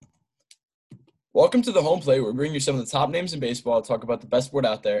Welcome to the Homeplate, where we bring you some of the top names in baseball to talk about the best sport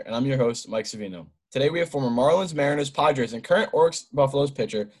out there, and I'm your host, Mike Savino. Today we have former Marlins, Mariners, Padres, and current Orioles Buffaloes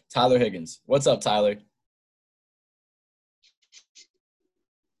pitcher, Tyler Higgins. What's up, Tyler?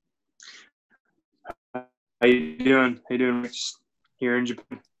 How you doing? How you doing? Just here in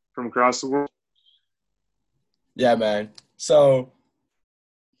Japan from across the world. Yeah, man.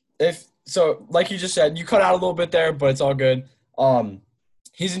 Like you just said, you cut out a little bit there, but it's all good.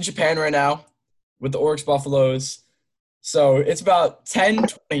 He's in Japan right now with the Orioles Buffaloes. So it's about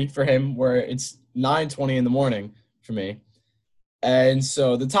 10:20 for him, where it's 9:20 in the morning for me. And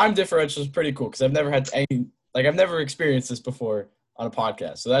so the time differential is pretty cool because I've never experienced this before on a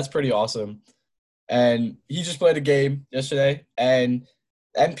podcast. So that's pretty awesome. And he just played a game yesterday, and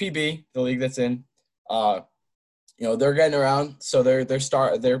NPB, the league that's in, uh, they're getting around. So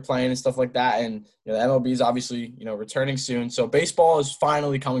they're playing and stuff like that. And the MLB is obviously, returning soon. So baseball is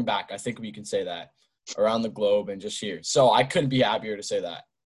finally coming back. I think we can say that around the globe and just here. So I couldn't be happier to say that.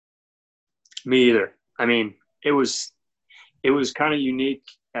 Me either. I mean, it was kind of unique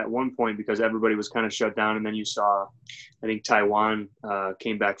at one point because everybody was kind of shut down, and then you saw, I think Taiwan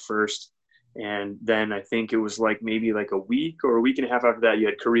came back first, and then I think it was maybe a week or a week and a half after that you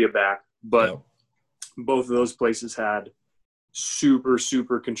had Korea back, but. Yep. Both of those places had super,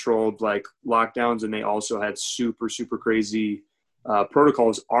 super controlled lockdowns, and they also had super, super crazy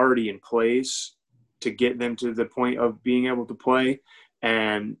protocols already in place to get them to the point of being able to play.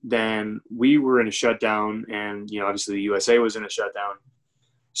 And then we were in a shutdown, and obviously the USA was in a shutdown.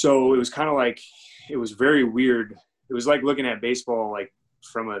 So it was kind of it was very weird. It was like looking at baseball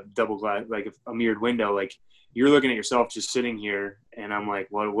from a double glass, a mirrored window. You're looking at yourself just sitting here, and I'm like,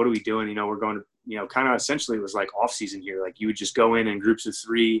 what are we doing? We're going to, kind of essentially it was like off season here. You would just go in groups of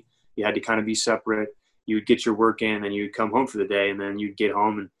three. You had to kind of be separate. You would get your work in, and you'd come home for the day, and then you'd get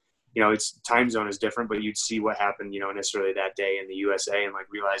home, and it's time zone is different, but you'd see what happened, necessarily that day in the USA, and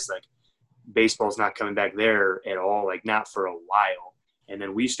realize baseball's not coming back there at all, not for a while. And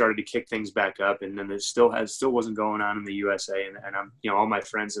then we started to kick things back up, and then it still wasn't going on in the USA. And I'm, all my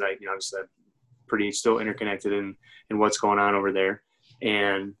friends that I, obviously I'm pretty still interconnected in what's going on over there.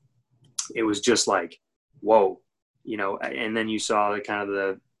 And it was just whoa, and then you saw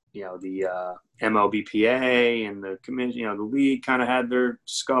the MLBPA and the commission, the league kind of had their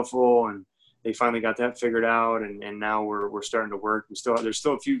scuffle, and they finally got that figured out. And now we're starting to work. There's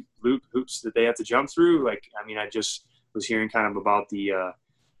still a few hoops that they have to jump through. I just was hearing kind of about the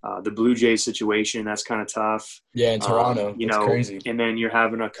Blue Jays situation. That's kind of tough. Yeah, in Toronto. It's crazy. And then you're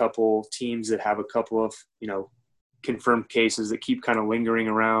having a couple teams that have a couple of, confirmed cases that keep kind of lingering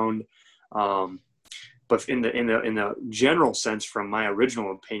around. But in the general sense, from my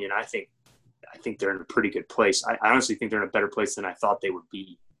original opinion, I think they're in a pretty good place. I honestly think they're in a better place than I thought they would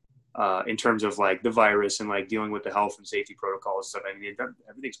be, in terms of the virus and dealing with the health and safety protocols and stuff. I mean,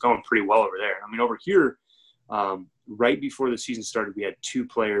 everything's going pretty well over there. I mean, over here, right before the season started, we had two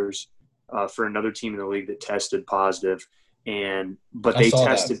players for another team in the league that tested positive, but they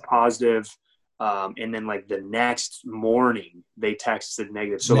tested positive. And then the next morning they texted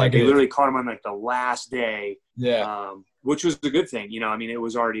negative. So they literally caught him on the last day. Yeah. Which was a good thing. I mean, they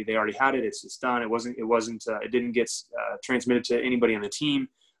already had it. It's done. It didn't get transmitted to anybody on the team.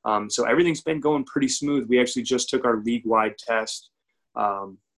 So everything's been going pretty smooth. We actually just took our league-wide test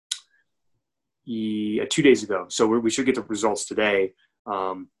 2 days ago. So we should get the results today.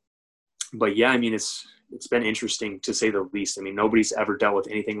 But yeah, I mean, it's been interesting to say the least. I mean, nobody's ever dealt with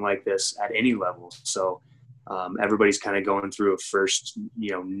anything like this at any level. So everybody's kind of going through a first,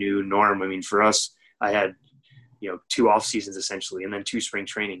 new norm. I mean, for us, I had, 2 off seasons essentially, and then 2 spring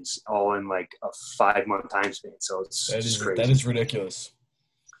trainings all in a 5-month time span. So it's crazy. That is ridiculous.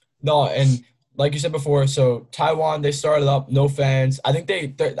 No, and like you said before, so Taiwan, they started up, no fans. I think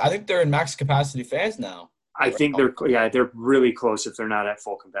they're in max capacity fans now. I think they're really close if they're not at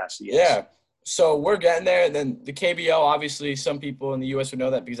full capacity. Yes. Yeah. So we're getting there. And then the KBO, obviously, some people in the U.S. would know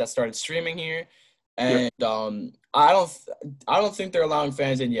that because that started streaming here. And I don't think they're allowing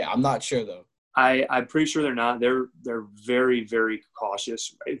fans in yet. I'm not sure though. I'm pretty sure they're not. They're very, very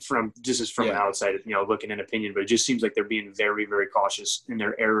cautious, right? From an outside, looking in opinion, but it just seems like they're being very, very cautious, and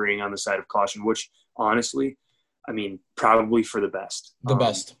they're erring on the side of caution, which honestly, I mean, probably for the best.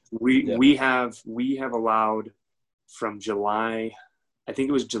 We have allowed from July, I think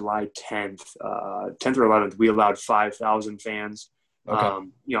it was July 10th or 11th, we allowed 5,000 fans. Okay.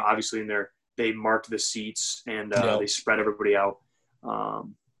 Obviously they marked the seats and they spread everybody out.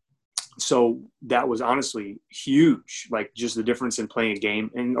 So that was honestly huge, just the difference in playing a game.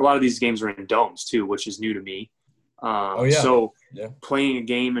 And a lot of these games are in domes too, which is new to me. So playing a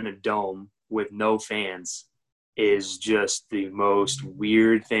game in a dome with no fans is just the most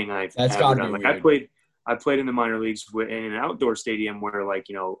weird thing I've That's ever gotta be done. Like weird. I played in the minor leagues in an outdoor stadium where like,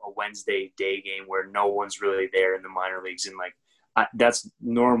 you know, a Wednesday day game where no one's really there in the minor leagues. And like, that's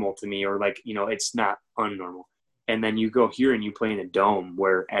normal to me, or like, you know, it's not unnormal. And then you go here and you play in a dome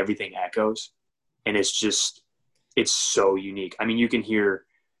where everything echoes, and it's so unique. I mean, you can hear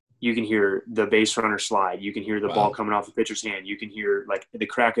the base runner slide. You can hear the ball Wow. coming off the pitcher's hand. You can hear like the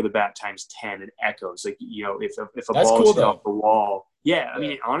crack of the bat times 10. It echoes. Like, you know, if a That's ball is cool hit off though. the wall. Yeah. I Yeah.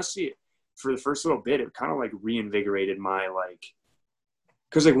 mean, honestly, for the first little bit, it kind of like reinvigorated my like,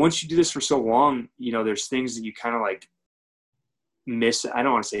 because like once you do this for so long, you know, there's things that you kind of like miss. I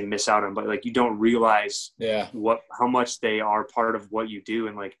don't want to say miss out on, but like you don't realize Yeah. how much they are part of what you do.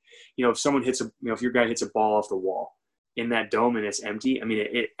 And like, you know, if someone hits if your guy hits a ball off the wall in that dome and it's empty, I mean,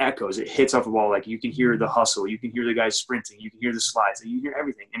 it echoes, it hits off the wall. Like you can hear the hustle, you can hear the guys sprinting, you can hear the slides, you hear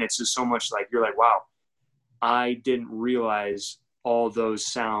everything. And it's just so much like, you're like, wow, I didn't realize all those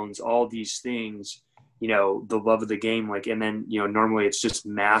sounds, all these things, you know, the love of the game. Like, and then, you know, normally it's just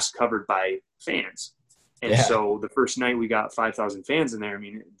mass covered by fans. And Yeah. so the first night we got 5,000 fans in there. I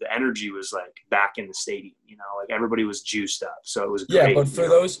mean, the energy was like back in the stadium, you know, like everybody was juiced up. So it was Yeah, great. but You for know,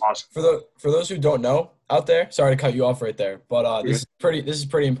 those awesome. for those who don't know out there, sorry to cut you off right there, but Yeah. this is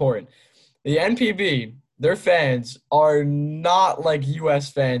pretty important. The NPB, their fans are not like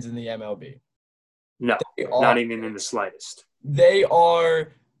US fans in the MLB. No, They not are even in the slightest. they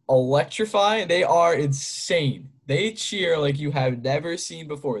are electrifying. They are insane. They cheer like you have never seen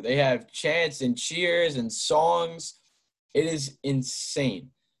before. They have chants and cheers and songs. It is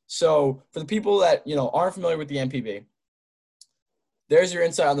insane. So for the people that, you know, aren't familiar with the NPB, there's your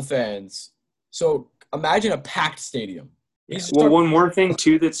insight on the fans. So imagine a packed stadium. Yeah. These Well, are one more thing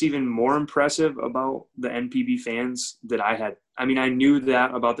too that's even more impressive about the NPB fans that I had. I mean, I knew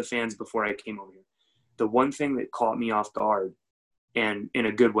that about the fans before I came over here. The one thing that caught me off guard, and in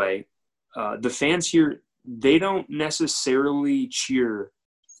a good way, the fans here, they don't necessarily cheer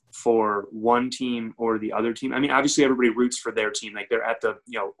for one team or the other team. I mean, obviously everybody roots for their team. Like they're at the,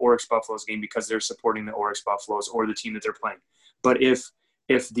 you know, Oryx Buffaloes game because they're supporting the Oryx Buffaloes or the team that they're playing. But if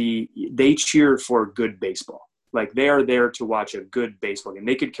they cheer for good baseball, like they are there to watch a good baseball game.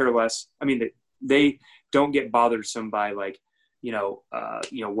 They could care less. I mean, they don't get bothersome by like,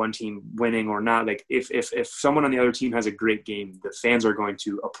 one team winning or not. Like if someone on the other team has a great game, the fans are going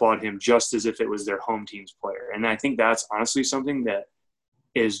to applaud him just as if it was their home team's player. And I think that's honestly something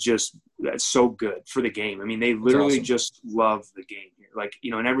that's so good for the game. I mean, they That's literally awesome. just love the game here. Like,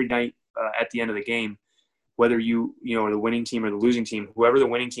 you know, and every night at the end of the game, whether you know, are the winning team or the losing team, whoever the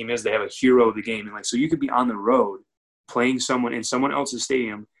winning team is, they have a hero of the game. And like, so you could be on the road playing someone in someone else's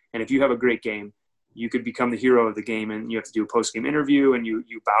stadium. And if you have a great game, you could become the hero of the game, and you have to do a post-game interview, and you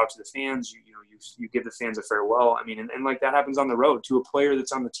bow to the fans. You give the fans a farewell. I mean, and like that happens on the road to a player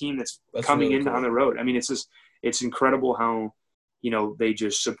that's on the team that's That's coming really in on cool. the road. I mean, it's incredible how, you know, they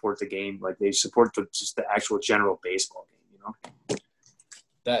just support the game. Like they support just the actual general baseball game, you know?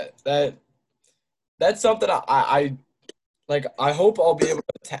 That that's something I like. I hope I'll be able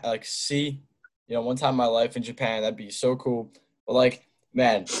to like see, you know, one time in my life in Japan. That'd be so cool. But like,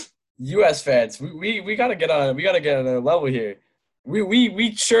 man, U.S. fans, we gotta get on. We gotta get on a level here.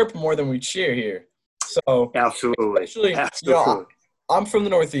 We chirp more than we cheer here. So Absolutely. especially, you know, Absolutely. I'm from the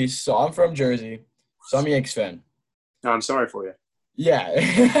Northeast, so I'm from Jersey, so I'm a Yankees fan. No, I'm sorry for you. Yeah,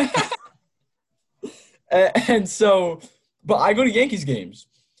 and so, but I go to Yankees games,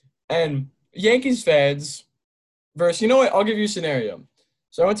 and Yankees fans versus, you know what? I'll give you a scenario.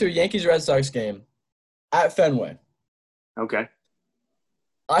 So I went to a Yankees Red Sox game at Fenway. Okay.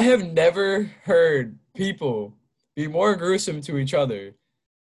 I have never heard people be more gruesome to each other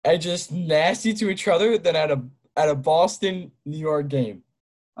and just nasty to each other than at a Boston New York game.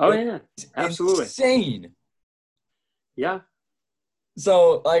 Oh It's yeah. Absolutely. insane. Yeah.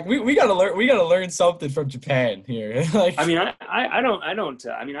 So like we gotta learn something from Japan here. I Like mean,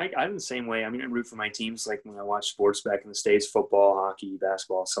 I'm the same way. I mean, I root for my teams, like when I watch sports back in the States, football, hockey,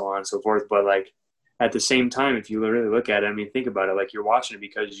 basketball, so on and so forth. But like at the same time, if you really look at it, I mean, think about it. Like you're watching it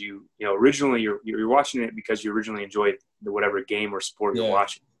because originally you're watching it because you originally enjoyed the whatever game or sport you're yeah,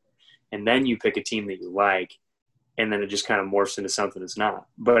 watching, and then you pick a team that you like, and then it just kind of morphs into something that's not.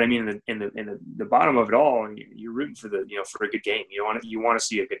 But I mean, in the bottom of it all, you're rooting for for a good game. You want to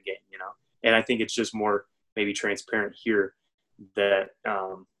see a good game, And I think it's just more maybe transparent here that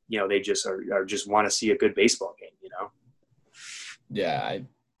they just are just want to see a good baseball game. yeah, I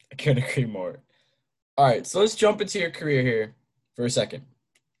couldn't agree more. All right, so let's jump into your career here for a second.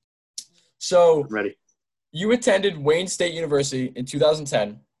 So I'm ready. you attended Wayne State University in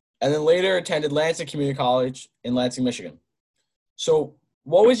 2010. and then later attended Lansing Community College in Lansing, Michigan. So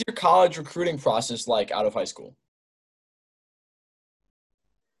what was your college recruiting process like out of high school?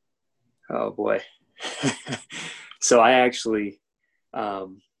 Oh boy. So I actually,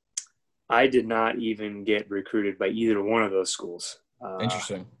 I did not even get recruited by either one of those schools.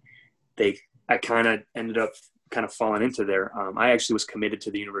 Interesting. I kind of ended up falling into there. I actually was committed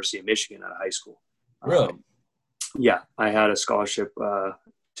to the University of Michigan out of high school. Really? Yeah, I had a scholarship to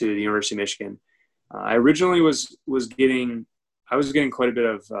the University of Michigan. I originally was getting quite a bit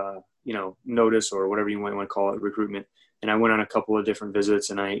of notice, or whatever you might want to call it, recruitment. And I went on a couple of different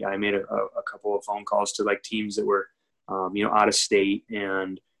visits, and I made a couple of phone calls to like teams that were out of state.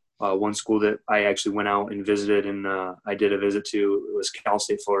 And one school that I actually went out and visited, and I did a visit to, it was Cal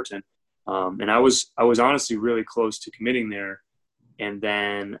State Fullerton. And I was honestly really close to committing there. And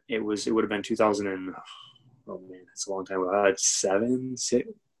then it would have been 2000 and, oh man, that's a long time ago.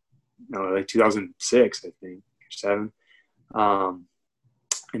 2006, I think, 7.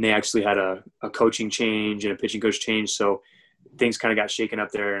 And they actually had a coaching change and a pitching coach change. So things kind of got shaken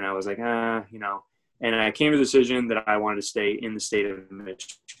up there. And I was like, and I came to the decision that I wanted to stay in the state of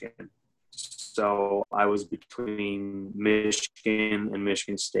Michigan. So I was between Michigan and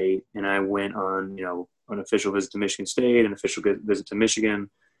Michigan State, and I went on, an official visit to Michigan State, an official visit to Michigan.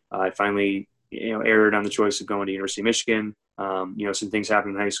 I finally, erred on the choice of going to University of Michigan. Some things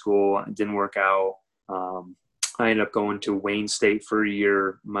happened in high school. It didn't work out. I ended up going to Wayne State for a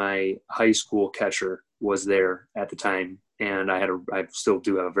year. My high school catcher was there at the time, and I still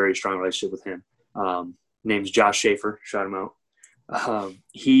do have a very strong relationship with him. Name's Josh Schaefer. Shout him out.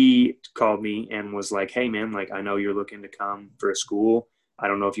 He called me and was like, "Hey man, like, I know you're looking to come for a school. I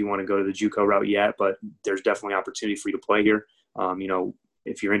don't know if you want to go to the JUCO route yet, but there's definitely opportunity for you to play here.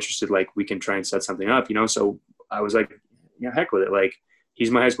 If you're interested, like, we can try and set something up, So I was like, yeah, heck with it. Like,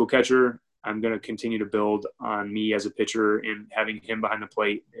 he's my high school catcher. I'm going to continue to build on me as a pitcher, and having him behind the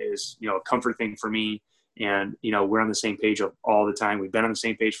plate is, a comfort thing for me. And, we're on the same page all the time. We've been on the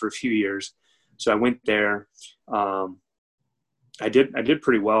same page for a few years. So I went there. I did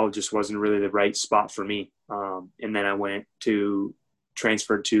pretty well. It just wasn't really the right spot for me. And then I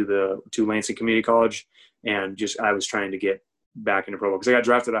transferred to Lansing Community College, and I was trying to get back into pro ball because I got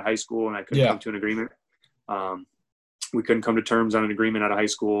drafted out of high school and I couldn't come to an agreement. We couldn't come to terms on an agreement out of high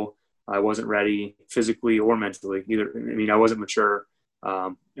school. I wasn't ready physically or mentally either. I mean, I wasn't mature.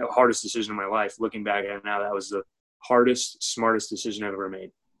 Hardest decision of my life. Looking back at it now, that was the hardest, smartest decision I've ever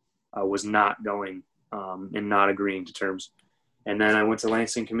made. I was not going and not agreeing to terms. And then I went to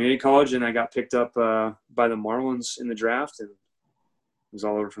Lansing Community College, and I got picked up by the Marlins in the draft, and it was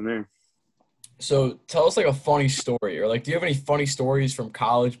all over from there. So tell us like a funny story, or like, do you have any funny stories from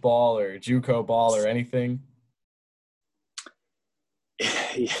college ball or JUCO ball or anything?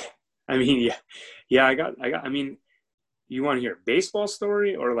 I mean, I got. I mean, you want to hear a baseball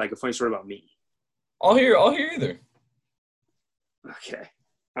story or like a funny story about me? I'll hear either. Okay.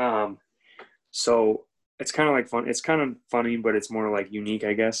 So it's kind of like fun. It's kind of funny, but it's more like unique,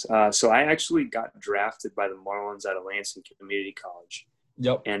 I guess. So I actually got drafted by the Marlins out of Lansing Community College.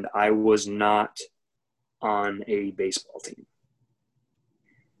 Yep. And I was not on a baseball team.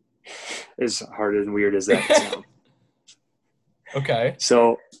 As hard and weird as that sounds. Okay.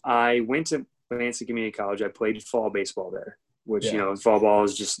 So I went to Lansing Community College. I played fall baseball there, which, fall ball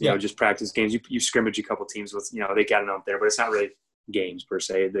is just, just practice games. You scrimmage a couple teams with, they got it out there, but it's not really games per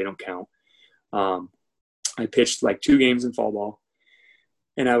se. They don't count. I pitched like 2 games in fall ball,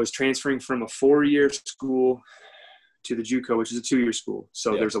 and I was transferring from a 4-year school to the JUCO, which is a 2-year school.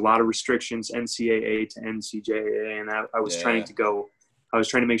 So there's a lot of restrictions, NCAA to NCJA. And I was trying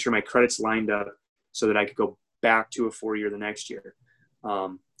to make sure my credits lined up so that I could go back to a 4-year the next year.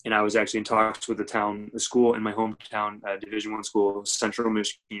 And I was actually in talks with the school in my hometown, Division I school, Central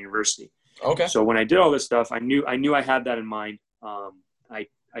Michigan University. Okay. So when I did all this stuff, I knew I had that in mind.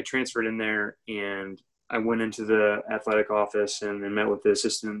 I transferred in there, and I went into the athletic office and met with the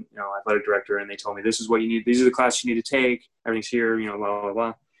assistant, athletic director, and they told me, this is what you need. These are the classes you need to take. Everything's here, blah, blah,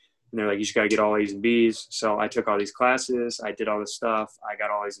 blah. And they're like, you just got to get all A's and B's. So I took all these classes. I did all this stuff. I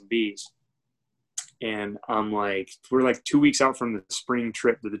got all A's and B's. And I'm like, we're like 2 weeks out from the spring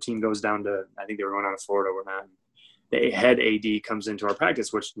trip that the team goes down to, I think they were going out of Florida or not. The head AD comes into our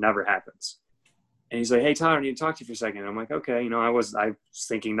practice, which never happens. And he's like, hey, Tyler, I need to talk to you for a second. And I'm like, okay, I was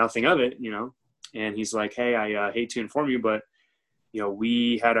thinking nothing of it, And he's like, hey, I hate to inform you, but,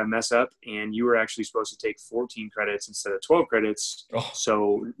 we had a mess up, and you were actually supposed to take 14 credits instead of 12 credits. Oh.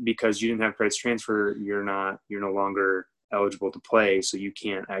 So because you didn't have credits transfer, you're no longer eligible to play. So you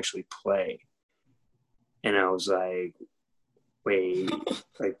can't actually play. And I was like, wait,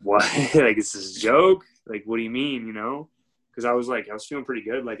 like what? Like, is this a joke? Like, what do you mean, you know? Because I was feeling pretty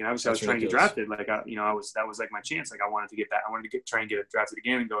good. Like, and obviously I was That's trying to get ridiculous. drafted. Like, that was like my chance. Like, I wanted to get back. I wanted to try and get drafted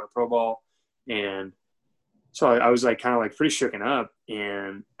again and go to pro ball. And so I was like, kind of like pretty shooken up.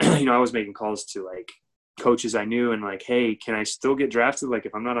 And, I was making calls to like coaches I knew and like, hey, can I still get drafted? Like,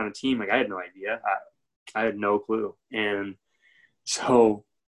 if I'm not on a team, like, I had no idea. I had no clue. And so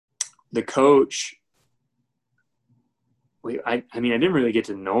the coach, I mean, I didn't really get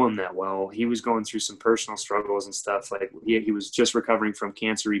to know him that well. He was going through some personal struggles and stuff. Like he was just recovering from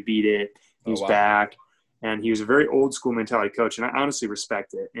cancer. He beat it. He Oh was wow. back, and he was a very old school mentality coach. And I honestly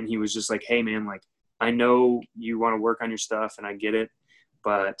respect it. And he was just like, "Hey, man, like I know you want to work on your stuff, and I get it,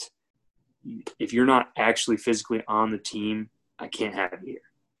 but if you're not actually physically on the team, I can't have you here."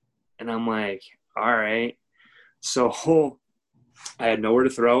 And I'm like, "All right." So I had nowhere to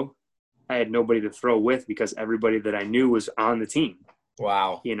throw. I had nobody to throw with because everybody that I knew was on the team,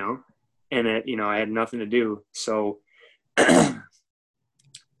 Wow. and I had nothing to do. So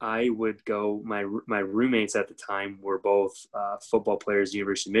I would go. My roommates at the time were both football players at the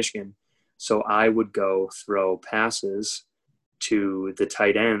University of Michigan, so I would go throw passes to the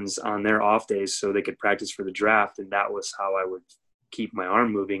tight ends on their off days so they could practice for the draft, and that was how I would keep my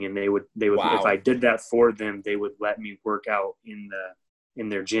arm moving. And they would if I Wow. did that for them, they would let me work out in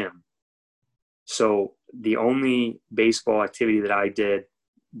their gym. So the only baseball activity that I did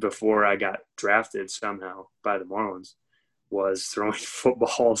before I got drafted somehow by the Marlins was throwing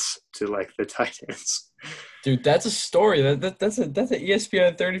footballs to like the tight ends. Dude, that's a story. That's an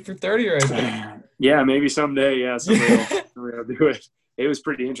ESPN 30 for 30 right there. Yeah, maybe someday. Yeah, Yeah. somebody will do it. It was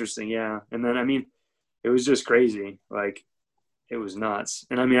pretty interesting. Yeah, and then I mean, it was just crazy. Like it was nuts.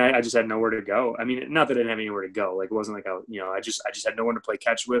 And I mean, I just had nowhere to go. I mean, not that I didn't have anywhere to go. Like it wasn't like I just had no one to play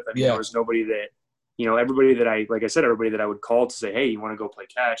catch with. I mean, there Yeah. was nobody that, everybody that like I said, everybody that I would call to say, hey, you want to go play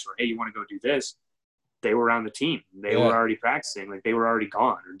catch, or hey, you want to go do this. They were on the team. They were Yeah. already practicing. Like they were already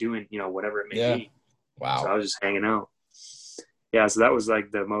gone or doing, whatever it may Yeah. be. So I Wow. was just hanging out. Yeah. So that was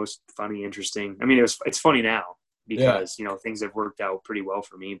like the most funny, interesting. I mean, it's funny now Yeah. because, things have worked out pretty well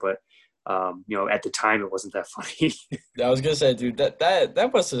for me, but at the time it wasn't that funny. I was gonna say, dude, that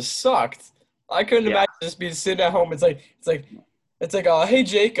must have sucked. I couldn't Yeah. imagine just being sitting at home. It's like, hey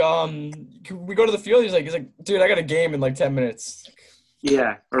Jake, can we go to the field? He's like, dude, I got a game in like 10 minutes.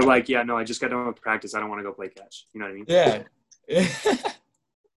 Yeah. Or like, yeah, no, I just got done with practice. I don't want to go play catch. You know what I mean? Yeah.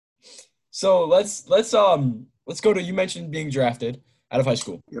 So let's go to, you mentioned being drafted out of high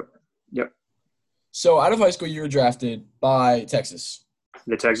school. Yep. Yep. So out of high school, you were drafted by Texas.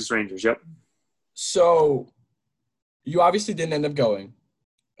 The Texas Rangers. Yep. So you obviously didn't end up going,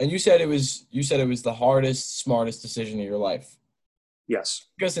 and you said it was the hardest, smartest decision of your life. Yes.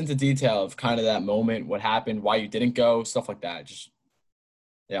 Take us into detail of kind of that moment, what happened, why you didn't go, stuff like that. Just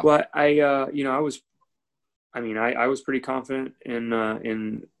yeah, Well, I was pretty confident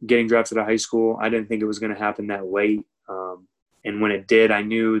in getting drafted out of high school. I didn't think it was going to happen that late. And when it did, I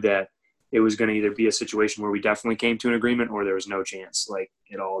knew that it was going to either be a situation where we definitely came to an agreement or there was no chance, like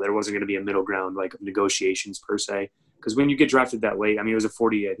at all. There wasn't going to be a middle ground, like of negotiations per se. Because when you get drafted that late, I mean, it was I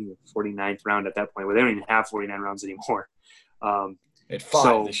think 49th round at that point, where they don't even have 49 rounds anymore. Um, at 5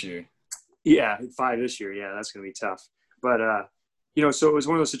 so this year. yeah, 5 this year. Yeah, that's going to be tough. But so it was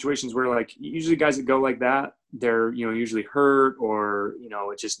one of those situations where like usually guys that go like that, they're usually hurt or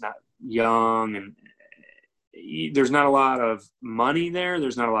it's just not young and there's not a lot of money there.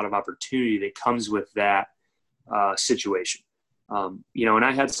 There's not a lot of opportunity that comes with that situation. And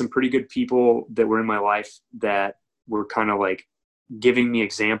I had some pretty good people that were in my life that were kind of like giving me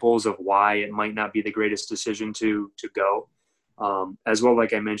examples of why it might not be the greatest decision to go. As well,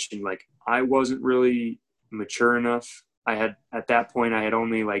 like I mentioned, like I wasn't really mature enough. At that point, I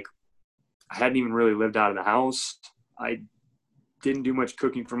hadn't even really lived out of the house. I didn't do much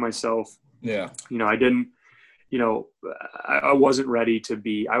cooking for myself. Yeah, I didn't, I wasn't ready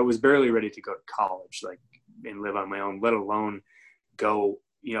I was barely ready to go to college, like, and live on my own, let alone go,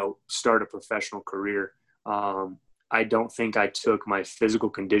 start a professional career. I don't think I took my physical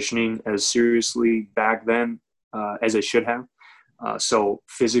conditioning as seriously back then as I should have. So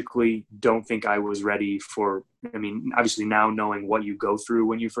physically, don't think I was ready for. I mean, obviously now knowing what you go through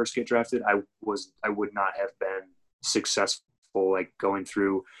when you first get drafted, I would not have been successful like going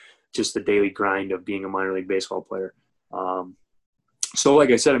through just the daily grind of being a minor league baseball player. So like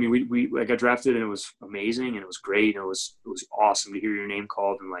I said, I mean, we I got drafted and it was amazing and it was great and it was awesome to hear your name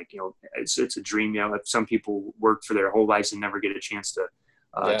called and like it's a dream. Some people work for their whole lives and never get a chance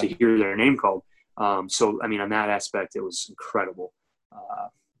yeah, to hear their name called. So I mean, on that aspect, it was incredible.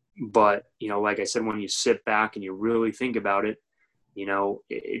 But like I said, when you sit back and you really think about it,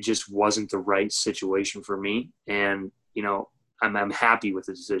 it just wasn't the right situation for me. And, I'm happy with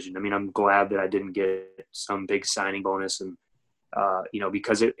the decision. I mean, I'm glad that I didn't get some big signing bonus and,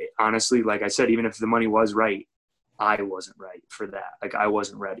 because it honestly, like I said, even if the money was right, I wasn't right for that. Like I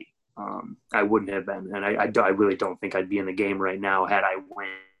wasn't ready. I wouldn't have been. And I really don't think I'd be in the game right now had I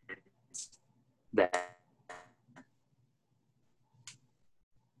went that.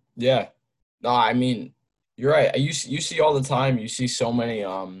 Yeah. No, I mean, you're right. You see all the time. You see so many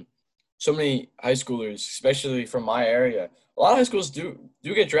high schoolers, especially from my area. A lot of high schools do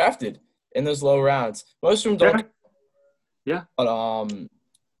get drafted in those low rounds. Most of them don't, Yeah. Yeah. but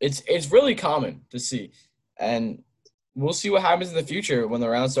it's really common to see, and we'll see what happens in the future when the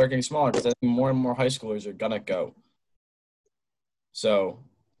rounds start getting smaller because I think more and more high schoolers are gonna go. So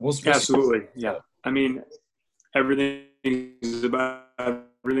we'll see. Absolutely. Yeah. I mean, everything's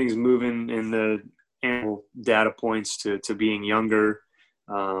moving in the annual data points to being younger.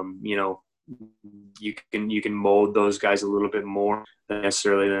 You can mold those guys a little bit more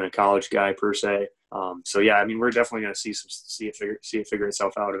necessarily than a college guy per se. So yeah, I mean, we're definitely going to see it figure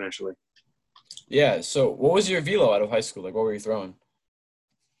itself out eventually. Yeah. So what was your velo out of high school? Like, what were you throwing?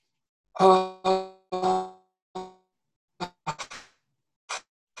 If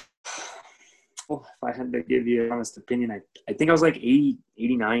I had to give you an honest opinion, I think I was like 80,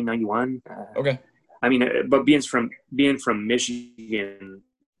 89, 91. Okay. I mean, but being from Michigan,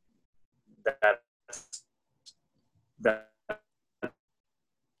 that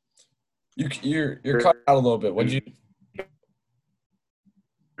You're cut out a little bit. What'd you?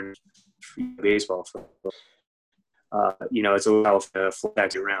 baseball, it's a while to flip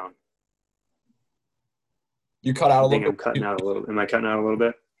back around. You cut out a I think little I'm bit. cutting out a little. Am I cutting out a little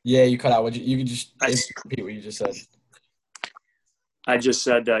bit? Yeah, you cut out. You can just repeat what you just said. I just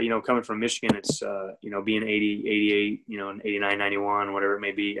said, coming from Michigan, it's, being 80, 88, and 89, 91, whatever it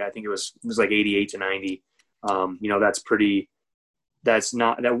may be. I think it was like 88 to 90. That's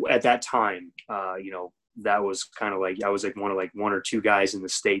not that at that time, that was kind of like, I was like one or two guys in the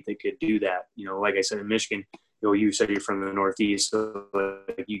state that could do that. Like I said, in Michigan, you said you're from the Northeast, so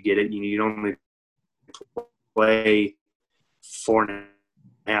like you get it. You only play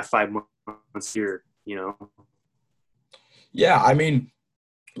 4.5, 5 months here, Yeah, I mean,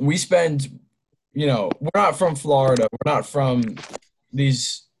 we spend, we're not from Florida. We're not from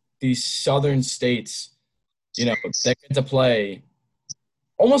these southern states, that get to play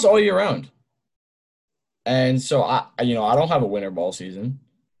almost all year round. And so I don't have a winter ball season.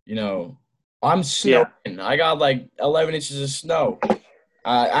 I'm snowing. Yeah. I got like 11 inches of snow.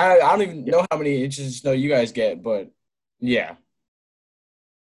 I don't even know how many inches of snow you guys get, but yeah.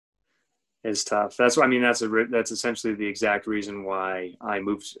 It's tough. That's why, I mean, that's essentially the exact reason why I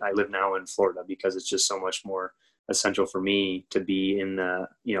moved. I live now in Florida because it's just so much more essential for me to be in the,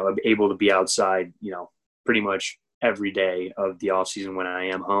 able to be outside, pretty much every day of the off season when I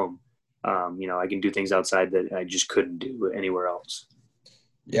am home. I can do things outside that I just couldn't do anywhere else.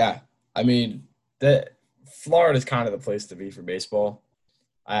 Yeah. I mean, Florida is kind of the place to be for baseball.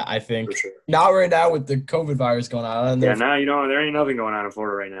 I think. For sure. Not right now with the COVID virus going on. Yeah, now, there ain't nothing going on in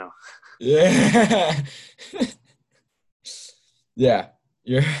Florida right now. Yeah. Yeah,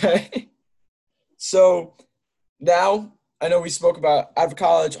 you're right. So now I know we spoke about out of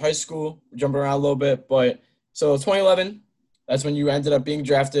college, high school, jumping around a little bit, but so 2011, that's when you ended up being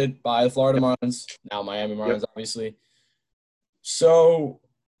drafted by the Florida Marlins, now Miami Marlins, obviously. So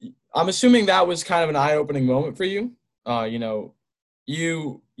I'm assuming that was kind of an eye-opening moment for you.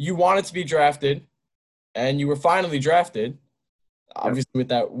 You wanted to be drafted, and you were finally drafted, obviously with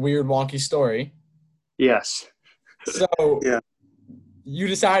that weird, wonky story. Yes. So yeah. You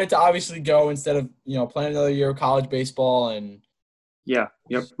decided to obviously go instead of, playing another year of college baseball and yeah.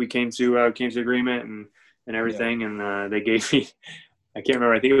 Yep. We came to agreement and everything. Yeah. And they gave me, I can't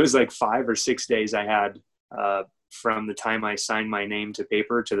remember. I think it was like 5 or 6 days I had from the time I signed my name to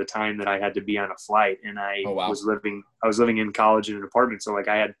paper to the time that I had to be on a flight. And I was living in college in an apartment. So like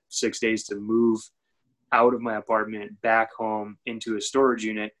I had 6 days to move out of my apartment back home into a storage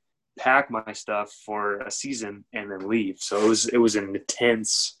unit, pack my stuff for a season, and then leave. So it was an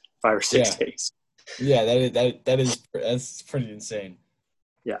intense 5 or 6 days. Yeah, that's pretty insane.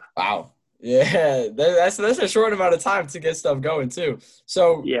 Yeah. Wow. Yeah, that's a short amount of time to get stuff going too.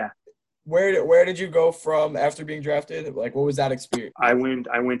 So yeah, where did you go from after being drafted? Like, what was that experience? I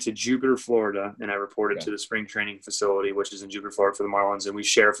went to Jupiter, Florida, and I reported to the spring training facility, which is in Jupiter, Florida, for the Marlins, and we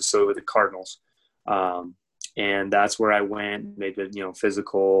share a facility with the Cardinals. And that's where I went. They did,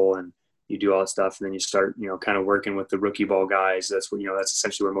 physical, and you do all that stuff, and then you start, kind of working with the rookie ball guys. That's what, that's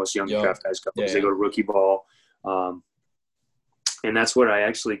essentially where most young draft guys go. They go to rookie ball. And that's what I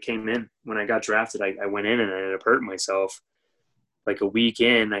actually came in when I got drafted. I went in and I ended up hurting myself like a week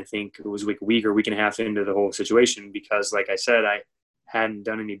in. I think it was like a week or week and a half into the whole situation because, like I said, I hadn't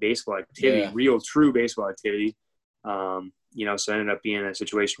done any baseball activity, Yeah. real true baseball activity. So I ended up being in a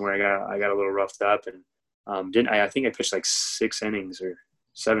situation where I got a little roughed up and I think I pitched like 6 innings or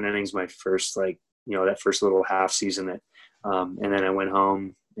 7 innings my first that first little half season and then I went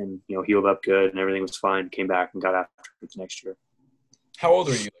home and healed up good and everything was fine. Came back and got after it the next year. How old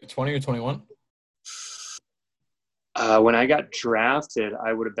were you? Like 20 or 21? When I got drafted,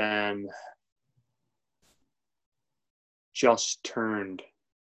 I would have been just turned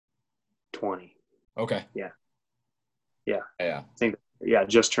 20. Okay. Yeah. Yeah. I think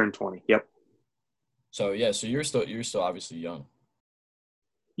just turned 20. Yep. So you're still obviously young.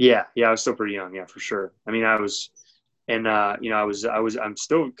 Yeah, I was still pretty young, yeah, for sure. I mean, I was and I'm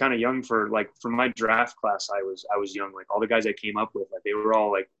still kind of young for my draft class. I was young. Like all the guys I came up with, like they were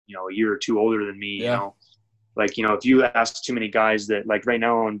all like, a year or two older than me, Yeah. If you ask too many guys that like right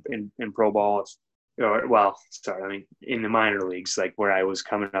now in pro ball, I mean in the minor leagues, like where I was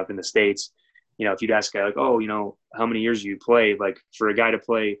coming up in the States, if you'd ask a guy like, oh, how many years you played, like for a guy to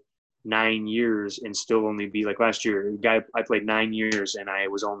play 9 years and still only be like last year, a guy I played 9 years and I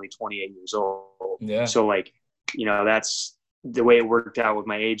was only 28 years old. Yeah. So like, that's the way it worked out with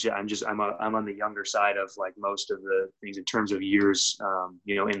my age. I'm on the younger side of like most of the things in terms of years,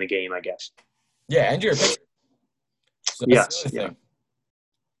 in the game, I guess. Yeah, and you're a pitcher. So that's Yes. the other Yeah. thing.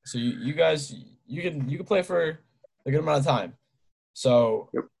 So you guys you can play for a good amount of time. So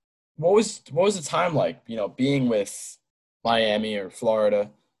Yep. what was the time like, being with Miami or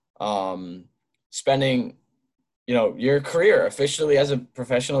Florida, spending, your career officially as a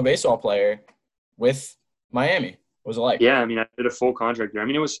professional baseball player with Miami? What was it like? Yeah. I mean, I did a full contract there.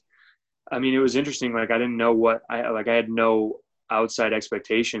 It was interesting. Like I didn't know I had no outside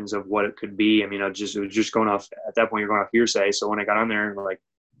expectations of what it could be. I mean, it was just going off at that point, you're going off hearsay. So when I got on there, like,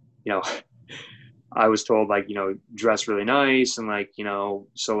 I was told like, dress really nice. And like,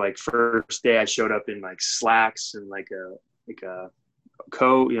 so like first day I showed up in like slacks and like a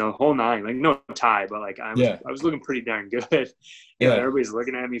coat, whole nine, like no tie, but like I was looking pretty darn good. Everybody's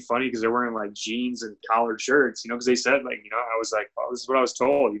looking at me funny because they're wearing like jeans and collared shirts, because they said like, I was like, well, this is what I was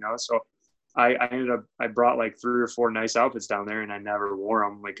told, so I brought like 3 or 4 nice outfits down there and I never wore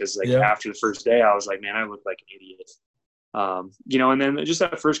them because after the first day I was like, man, I look like an idiot. And then just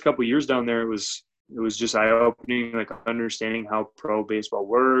that first couple of years down there, it was just eye opening, like understanding how pro baseball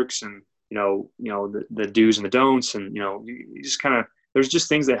works and, the do's and the don'ts. And, you just kind of, there's just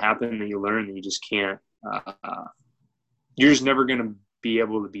things that happen that you learn that you just can't, you're just never going to be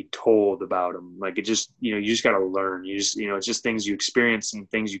able to be told about them. Like it just, you just got to learn. You just, it's just things you experience and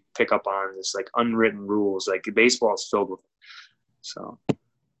things you pick up on. It's like unwritten rules. Like baseball is filled with them. So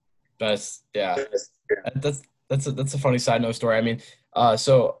That's a funny side note story. I mean,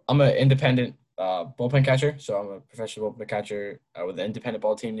 so I'm an independent bullpen catcher. So I'm a professional bullpen catcher with an independent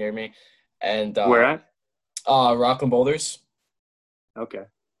ball team near me. And where at? Rockland Boulders. Okay.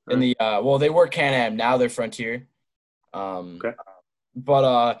 In the they were Can-Am, now they're Frontier. Okay.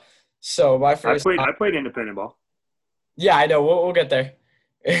 But so my first I played independent ball. Yeah, I know. We'll get there.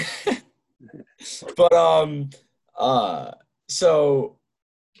 But so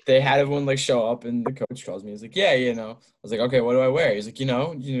they had everyone like show up and the coach calls me. He's like, yeah, I was like, okay, what do I wear? He's like,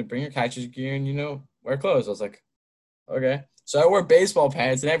 you bring your catcher's gear and wear clothes. I was like, okay. So I wore baseball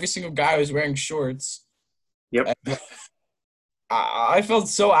pants and every single guy was wearing shorts. Yep. And I felt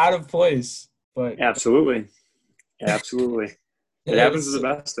so out of place. But Absolutely. It happens to the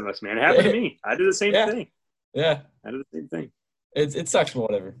best of us, man. It happened to me. I did the same thing. Yeah. I did the same thing. It sucks, but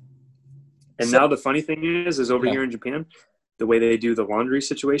whatever. And now the funny thing is over Yeah. here in Japan, the way they do the laundry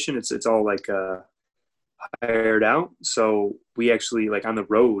situation, it's all like hired out. So we actually like on the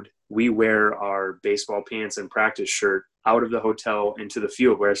road, we wear our baseball pants and practice shirt out of the hotel into the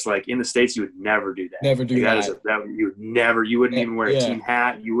field. Whereas like in the States, you would never do that. Never do that. You wouldn't even wear a team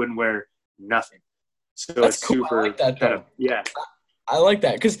hat. You wouldn't wear nothing. So that's it's cool. super I like that though. yeah. I like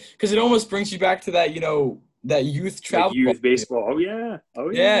that because it almost brings you back to that, that youth travel. Like youth baseball. Oh yeah.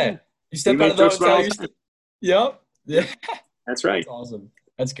 Yeah. You step out of the hotel. Yep. Yeah. That's right. That's awesome.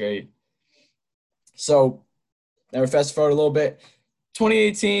 That's great. So now we're fast forward a little bit.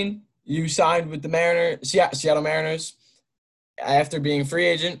 2018, you signed with the Seattle Mariners after being free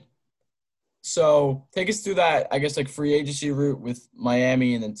agent. So take us through that, I guess, like free agency route with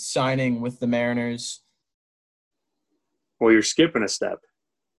Miami and then signing with the Mariners. Well, you're skipping a step.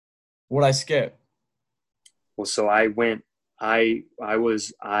 What'd I skip? Well, so I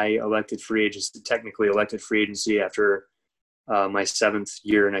elected free agency, technically elected free agency after my 7th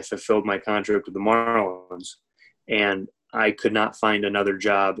year, and I fulfilled my contract with the Marlins. And I could not find another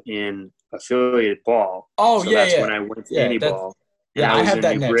job in affiliated ball. Oh, So yeah, that's yeah. when I went to Yeah, Indie Ball. And yeah, I I was have in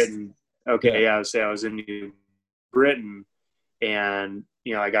that New next. Britain. Yeah. Okay, yeah, I would say I was in New Britain, and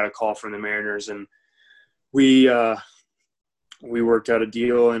I got a call from the Mariners, and we worked out a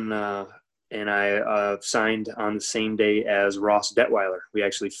deal, and I signed on the same day as Ross Detweiler. We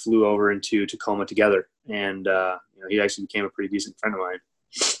actually flew over into Tacoma together, and he actually became a pretty decent friend of mine.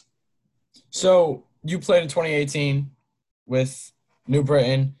 So you played in 2018 with New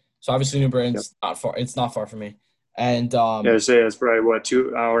Britain. So obviously New Yep. Britain's not far. It's not far from me. And Yeah, I'd say that's probably what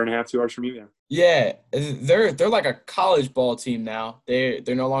 2 hours from you. Yeah. yeah, they're like a college ball team now. They're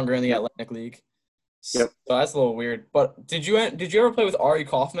no longer in the Yep. Atlantic League. So Yep. that's a little weird. But did you ever play with Ari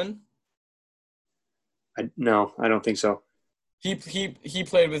Kaufman? No, I don't think so. He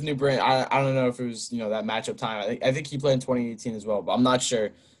played with New Britain. I don't know if it was that matchup time. I think he played in 2018 as well, but I'm not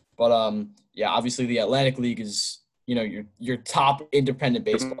sure. But yeah, obviously the Atlantic League is your top independent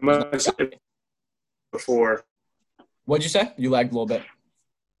baseball. There's no guy. Before. What'd you say? You lagged a little bit.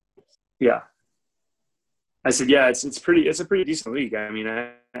 Yeah. I said, yeah, it's a pretty decent league. I mean,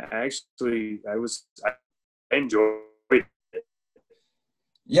 I enjoyed it.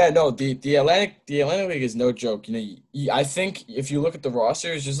 Yeah, no, the Atlantic League is no joke. I think if you look at the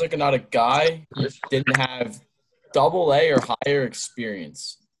rosters, just looking at a guy who didn't have double A or higher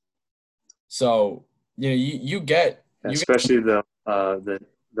experience. So, you get Especially the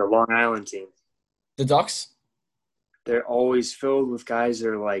Long Island team. the Ducks. They're always filled with guys that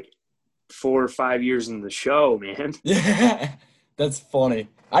are like 4 or 5 years in the show, man. Yeah, that's funny.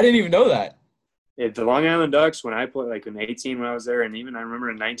 I didn't even know that. The Long Island Ducks, when I played, like in 18 when I was there, and even I remember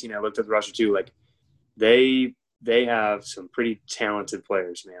in 19, I looked at the roster too. Like they have some pretty talented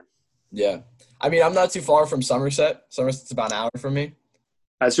players, man. Yeah. I mean, I'm not too far from Somerset. Somerset's about an hour from me.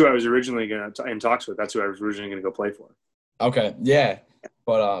 That's who I was originally in talks with. That's who I was originally gonna go play for. Okay, yeah.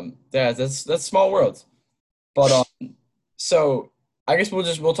 But yeah, that's small world. But so I guess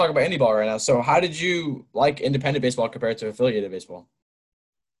we'll talk about indie ball right now. So how did you like independent baseball compared to affiliated baseball?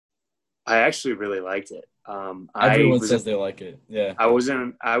 I actually really liked it. Everyone says they like it. Yeah. I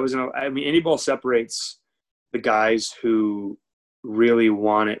mean, indie ball separates the guys who really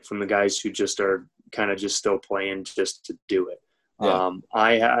want it from the guys who just are kind of just still playing just to do it. Yeah.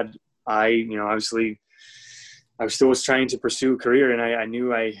 Obviously I still was trying to pursue a career, and I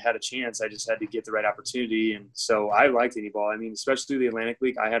knew I had a chance. I just had to get the right opportunity. And so I liked indie ball. I mean, especially the Atlantic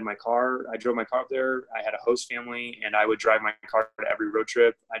League. I drove my car up there. I had a host family, and I would drive my car to every road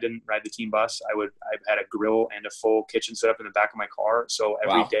trip. I didn't ride the team bus. I had a grill and a full kitchen set up in the back of my car. So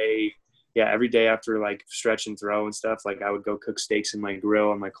every day after like stretch and throw and stuff, like I would go cook steaks in my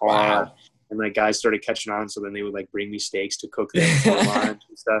grill in my car. Wow. And like guys started catching on. So then they would like bring me steaks to cook them for lunch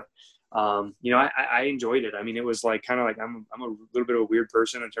and stuff. I enjoyed it. I mean, it was like kind of like I'm a little bit of a weird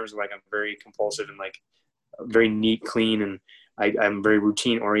person in terms of like I'm very compulsive and like very neat, clean, and I'm very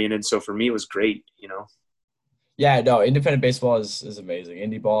routine oriented. So for me, it was great. Yeah, no, independent baseball is amazing.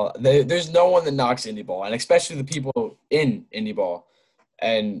 Indie ball, there's no one that knocks indie ball, and especially the people in indie ball.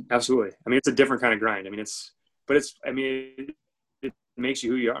 And absolutely, I mean, it's a different kind of grind. I mean, it makes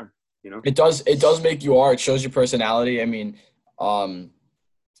you who you are. it does make you are. It shows your personality. I mean,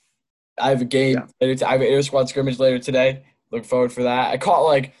 I have a game. I have an inter squad scrimmage later today. Look forward for that.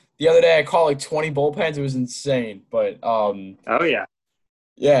 The other day. I caught like 20 bullpens. It was insane. But Oh yeah,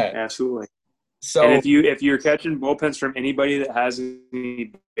 yeah. absolutely. So and if you're catching bullpens from anybody that has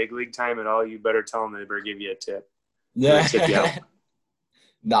any big league time at all, you better tell them they better give you a tip. yeah. Tip you out.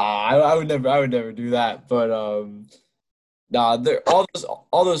 Nah, I would never do that. But nah,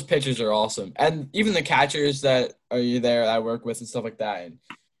 all those pitchers are awesome, and even the catchers that are you there I work with and stuff like that. And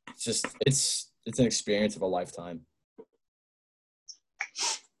it's an experience of a lifetime.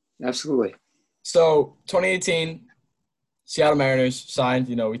 Absolutely. So 2018, Seattle Mariners signed.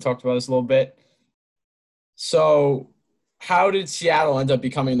 We talked about this a little bit. So how did Seattle end up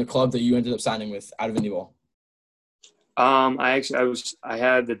becoming the club that you ended up signing with out of indie ball? I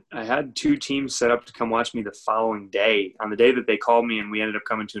had 2 teams set up to come watch me the following day. On the day that they called me and we ended up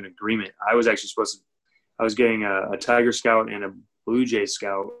coming to an agreement, I was actually I was getting a Tiger Scout and a Blue Jay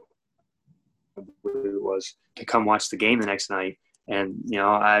Scout, I believe it was, to come watch the game the next night. And,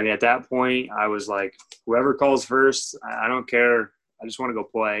 at that point I was like, whoever calls first, I don't care. I just want to go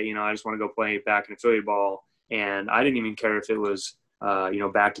play. I just want to go play back in affiliate ball. And I didn't even care if it was,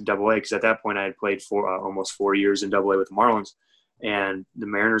 back to Double A, because at that point I had played for almost 4 years in Double A with the Marlins. And the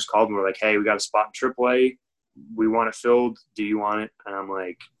Mariners called and were like, hey, we got a spot in Triple A. We want it filled. Do you want it? And I'm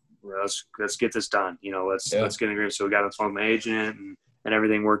like, let's get this done. Let's Yeah. get an agreement. So we got on the phone with my agent, and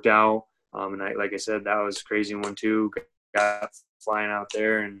everything worked out. And like I said, that was a crazy one too. Got flying out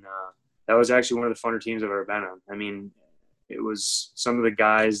there, and that was actually one of the funner teams I've ever been on. I mean, it was some of the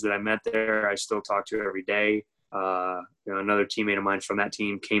guys that I met there I still talk to every day. Another teammate of mine from that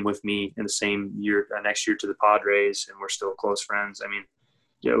team came with me in the same year, next year to the Padres, and we're still close friends. I mean,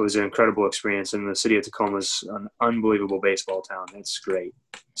 it was an incredible experience, and the city of Tacoma is an unbelievable baseball town. It's great.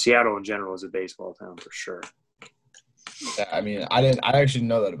 Seattle in general is a baseball town for sure. Yeah, I mean, I actually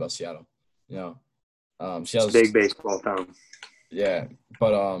know that about Seattle. It's a big baseball town. Yeah,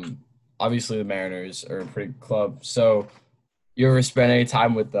 but obviously the Mariners are a pretty good club. So, you ever spend any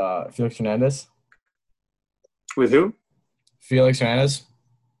time with Felix Hernandez? With who? Felix Hernandez?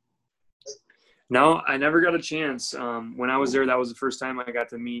 No, I never got a chance. When I was there, that was the first time I got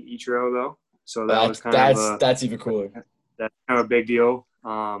to meet Ichiro, though. So that was that's even cooler. That's kind of a big deal.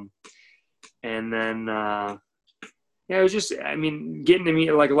 And then it was just, I mean, getting to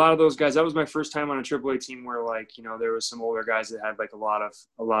meet like a lot of those guys. That was my first time on a AAA team where there was some older guys that had like a lot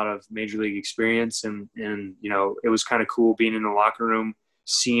of major league experience, and it was kind of cool being in the locker room,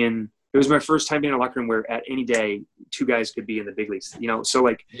 seeing. It was my first time being in a locker room where at any day 2 guys could be in the big leagues. So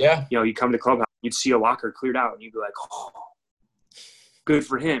you come to clubhouse, you'd see a locker cleared out, and you'd be like, oh, good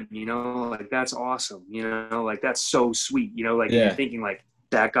for him. Like that's awesome. Like that's so sweet. You're thinking like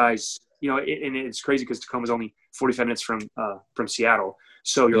that guy's. And it's crazy because Tacoma's only 45 minutes from Seattle.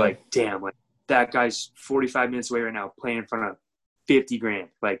 So you're like, damn, like that guy's 45 minutes away right now playing in front of 50 grand.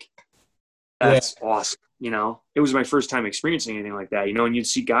 Like that's awesome. It was my first time experiencing anything like that, and you'd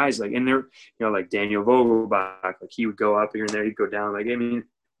see guys like in there, like Daniel Vogelbach, like he would go up here and there, he'd go down. Like, I mean,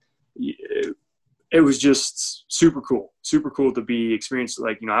 it was just super cool to be experienced.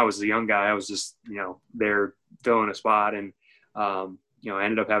 Like, I was a young guy. I was just, there filling a spot, and, I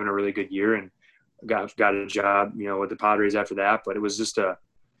ended up having a really good year and got a job, with the Padres after that. But it was just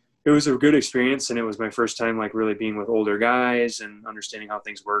it was a good experience, and it was my first time like really being with older guys and understanding how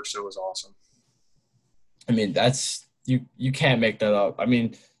things work. So it was awesome. I mean, that's you can't make that up. I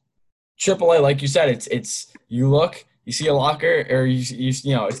mean, AAA, like you said, it's you look, you see a locker, or you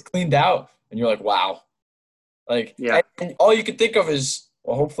it's cleaned out, and you're like, wow, like and all you can think of is,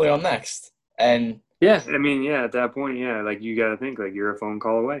 well, hopefully I'm next. And yeah, I mean, at that point, like you got to think like you're a phone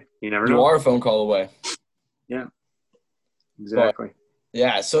call away. You never know. You are a phone call away. Yeah, exactly.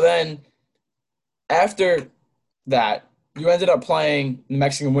 But, so then after that, you ended up playing the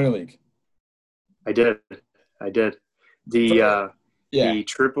Mexican Winter League. I did. The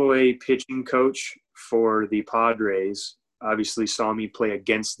AAA pitching coach for the Padres obviously saw me play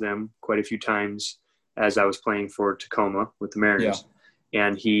against them quite a few times as I was playing for Tacoma with the Mariners. Yeah.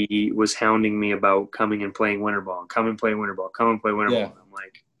 And he was hounding me about coming and playing winter ball, come and play winter ball. I'm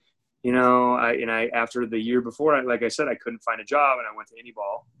like, after the year before, like I said, I couldn't find a job, and I went to indie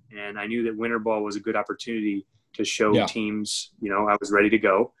ball, and I knew that winter ball was a good opportunity to show teams, I was ready to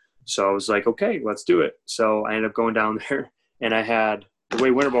go. So I was like, okay, let's do it. So I ended up going down there, and I had the way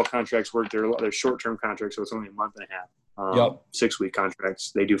winter ball contracts work. They're short-term contracts, so it's only a month and a half, 6-week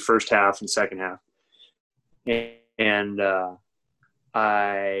contracts. They do first half and second half. And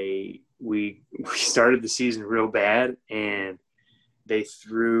we started the season real bad, and they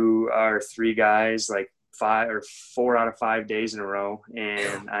threw our 3 guys like 4 out of 5 days in a row,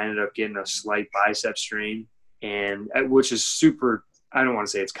 and I ended up getting a slight bicep strain, and which is super. I don't want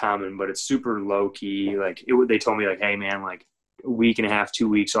to say it's common, but it's super low key. Like they told me like, hey man, like a week and a half, 2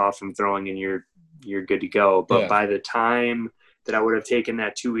 weeks off from throwing, and you're good to go. But by the time that I would have taken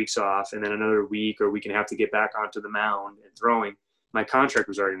that 2 weeks off, and then another week or week and a half to get back onto the mound and throwing, my contract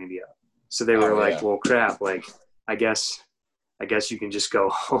was already going to be up. So they were well, crap. Like, I guess you can just go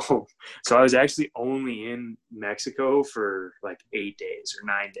home. So I was actually only in Mexico for like 8 days or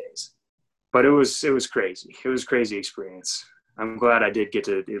 9 days, but it was crazy. It was a crazy experience. I'm glad I did get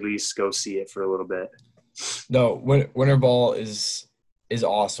to at least go see it for a little bit. No, winter ball is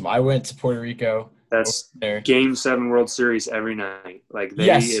awesome. I went to Puerto Rico. That's Game 7 World Series every night. Like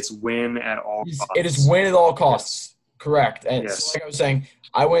it's win at all costs. It is win at all costs. Yes. Correct. And so like I was saying,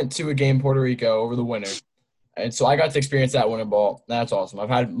 I went to a game in Puerto Rico over the winter. And so I got to experience that winter ball. That's awesome. I've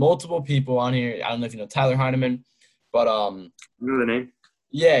had multiple people on here. I don't know if you know Tyler Heineman, but you know the name?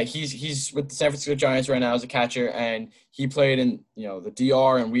 Yeah, he's with the San Francisco Giants right now as a catcher, and he played in the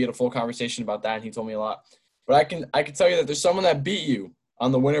DR, and we had a full conversation about that, and he told me a lot. But I can tell you that there's someone that beat you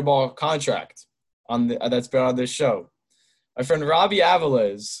on the winter ball contract that's been on this show. My friend Robbie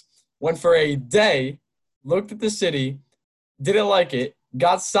Aviles went for a day, looked at the city, didn't like it,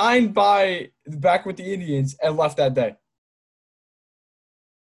 got signed back with the Indians, and left that day.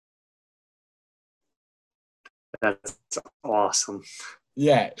 That's awesome.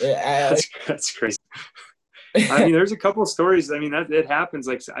 Yeah. That's crazy. I mean, there's a couple of stories. I mean, that it happens.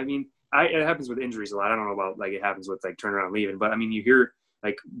 Like, I mean, it happens with injuries a lot. I don't know about like it happens with like turnaround leaving, but I mean, you hear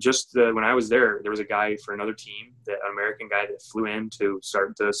like when I was there was a guy for another team, an American guy that flew in to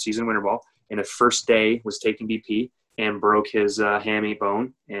start the season winter ball, and the first day was taking BP and broke his hammy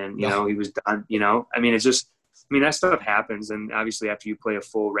bone, and No. he was done. I mean, it's just. I mean, that stuff happens, and obviously after you play a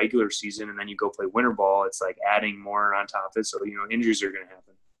full regular season and then you go play winter ball, it's like adding more on top of it. So injuries are going to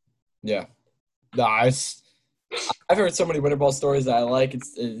happen. Yeah. No, I've heard so many winter ball stories that I like.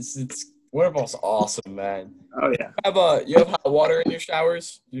 It's winter ball's awesome, man. Oh yeah. You have hot water in your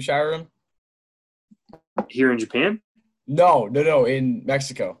showers? Your shower room? Here in Japan? No, in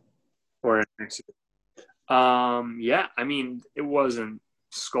Mexico. Or in Mexico? Yeah. I mean, it wasn't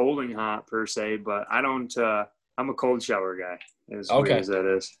scalding hot per se, but I don't. I'm a cold shower guy. As weird as that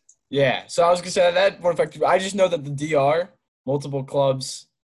is. Yeah. So I was gonna say that won't affect you. I just know that the DR, multiple clubs.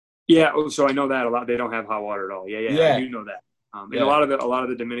 Yeah. So I know that a lot. They don't have hot water at all. Yeah. I do know that. And a lot of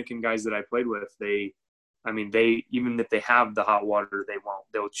the Dominican guys that I played with, they even if they have the hot water,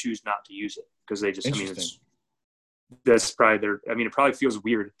 they'll choose not to use it because they just. I mean, that's probably it probably feels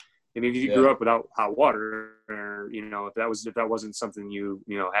weird. I mean, if you grew up without hot water, or if that wasn't something you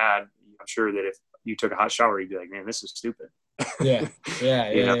had, I'm sure that if you took a hot shower, you'd be like, man, this is stupid. Yeah.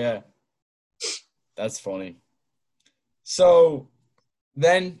 That's funny. So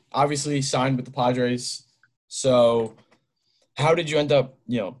then, obviously, signed with the Padres. So how did you end up?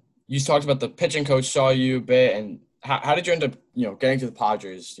 You talked about the pitching coach saw you a bit, and how did you end up? Getting to the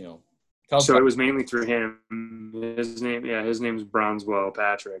Padres. So it was mainly through him. His name's Brownswell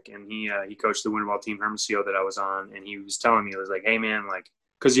Patrick, and he coached the winter ball team Hermosillo that I was on, and he was telling me, it was like, hey man, like,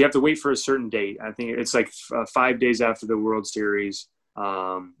 because you have to wait for a certain date. I think it's like 5 days after the World Series,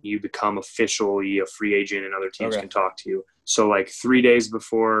 you become officially a free agent, and other teams can talk to you. So like 3 days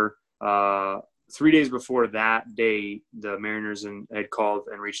before that date, the Mariners had called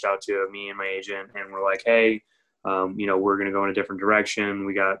and reached out to me and my agent, and were like, hey, we're going to go in a different direction.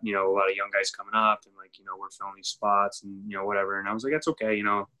 We got, a lot of young guys coming up, and like, we're filling these spots and, whatever. And I was like, that's okay.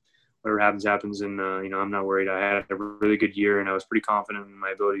 Whatever happens. And, I'm not worried. I had a really good year, and I was pretty confident in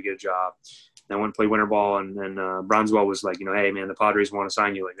my ability to get a job. And I went and played winter ball, and then Brownswell was like, hey man, the Padres want to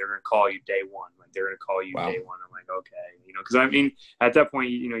sign you. Like, they're going to call you day one. Like, they're going to call you day one. I'm like, okay. Cause I mean, at that point,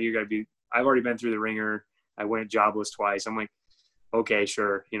 you got to be, I've already been through the ringer. I went jobless twice. I'm like, okay,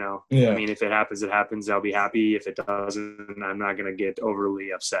 sure. I mean, if it happens, it happens. I'll be happy. If it doesn't, I'm not going to get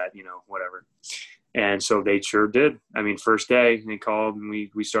overly upset, whatever. And so they sure did. I mean, first day they called, and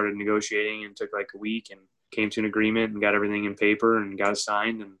we started negotiating, and took like a week, and came to an agreement and got everything in paper and got it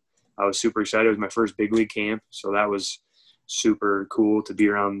signed. And I was super excited. It was my first big league camp. So that was super cool to be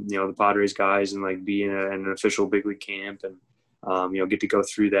around, the Padres guys, and like be in an official big league camp, and, get to go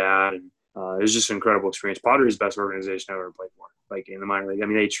through that. And it was just an incredible experience. Padres is the best organization I've ever played for, like in the minor league. I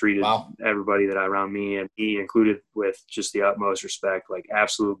mean, they treated everybody that around me, and me included, with just the utmost respect. Like,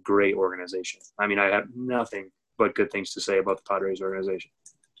 absolute great organization. I mean, I have nothing but good things to say about the Padres organization.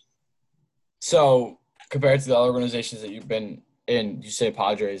 So compared to the other organizations that you've been in, you say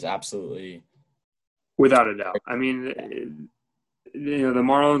Padres absolutely. Without a doubt. I mean, the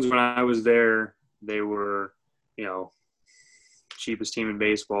Marlins, when I was there, they were, cheapest team in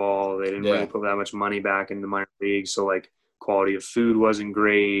baseball. They didn't really put that much money back in the minor leagues. So like, quality of food wasn't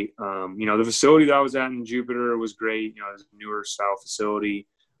great. The facility that I was at in Jupiter was great. It was a newer style facility.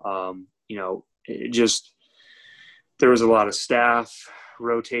 It just, there was a lot of staff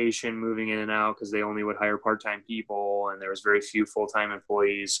rotation, moving in and out, because they only would hire part-time people, and there was very few full-time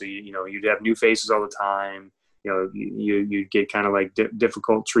employees. So you'd have new faces all the time. You'd get kind of like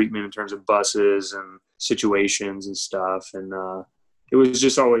difficult treatment in terms of buses and situations and stuff. And it was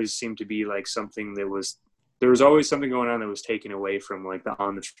just always seemed to be like something there was always something going on that was taken away from like the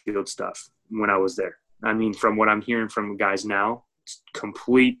on the field stuff when I was there. I mean, from what I'm hearing from guys now, it's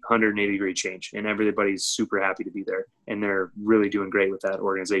complete 180-degree change, and everybody's super happy to be there, and they're really doing great with that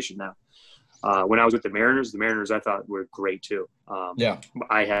organization now. When I was with the Mariners I thought were great too.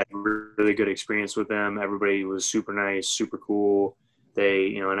 I had really good experience with them. Everybody was super nice, super cool.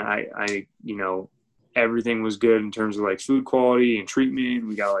 They, and I everything was good in terms of like food quality and treatment.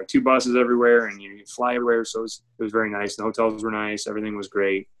 We got like 2 buses everywhere, and you fly everywhere. So it was very nice. The hotels were nice. Everything was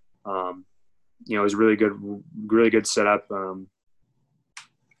great. It was really good setup.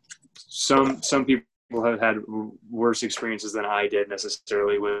 Some people have had worse experiences than I did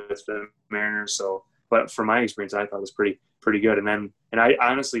necessarily with the Mariners. So, but from my experience, I thought it was pretty good. And I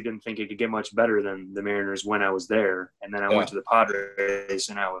honestly didn't think it could get much better than the Mariners when I was there. And then I went to the Padres,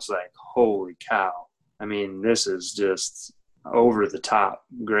 and I was like, holy cow. I mean, this is just over the top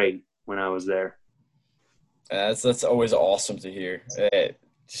great when I was there. That's always awesome to hear. It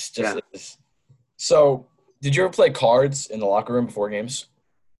just Yeah. is. So, did you ever play cards in the locker room before games?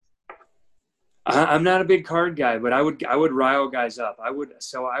 I'm not a big card guy, but I would rile guys up.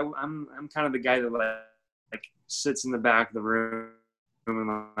 I'm kind of the guy that like sits in the back of the room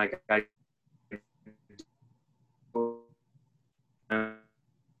and like I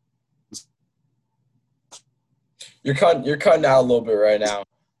You're cutting out a little bit right now.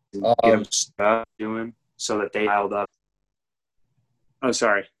 get them Um, stuff doing so that they riled up. Oh,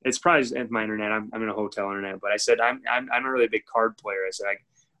 sorry. It's probably my internet. I'm in a hotel internet, but I said I'm not really a big card player. I said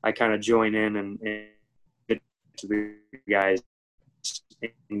I kind of join in and get to the guys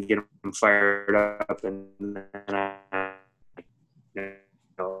and get them fired up, and then I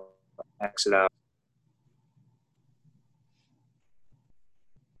exit out.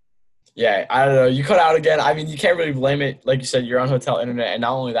 yeah, I don't know. You cut out again. I mean, you can't really blame it. Like you said, you're on hotel internet, and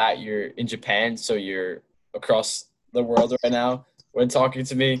not only that, you're in Japan, so you're across the world right now when talking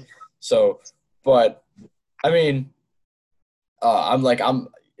to me. So, but I mean, I'm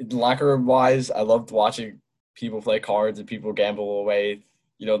locker room wise. I loved watching people play cards and people gamble away,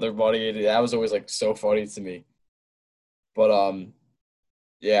 their money. That was always like so funny to me. But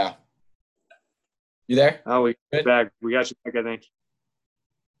yeah, you there? Oh, Good. back. We got you back, I think.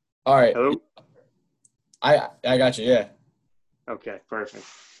 All right, Hello? I got you. Yeah. Okay, perfect.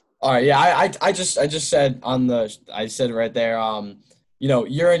 All right. Yeah. I just said I said right there.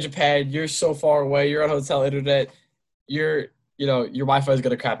 You're in Japan. You're so far away. You're on hotel internet. You're your Wi-Fi is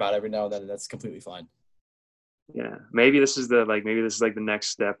gonna crap out every now and then, and that's completely fine. Yeah, maybe this is like the next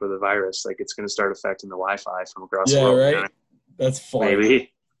step of the virus. Like it's going to start affecting the Wi-Fi from across the Yeah. world. Right. That's funny.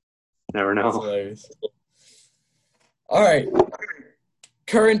 Maybe. Never That's know. hilarious. All right.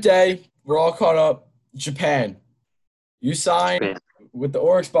 Current day, we're all caught up. Japan. You signed Japan. with the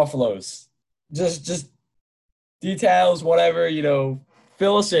Oryx Buffaloes. Just details, whatever,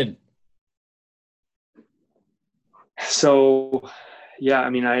 fill us in. So, yeah, I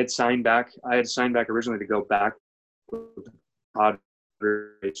mean, I had signed back. I had signed back originally to go back with the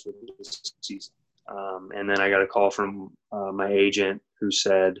Padres for this season, and then I got a call from my agent who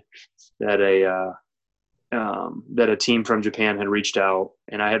said that a team from Japan had reached out,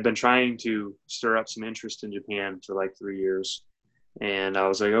 and I had been trying to stir up some interest in Japan for like 3 years, and I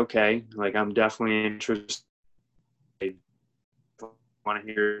was like, okay, like I'm definitely interested. I want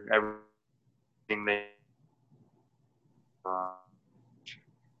to hear everything they. Uh,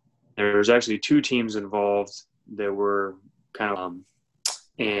 There's actually two teams involved that were kind of,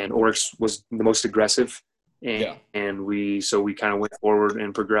 and Oryx was the most aggressive, Yeah. and we kind of went forward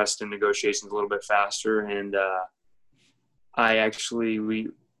and progressed in negotiations a little bit faster, and I actually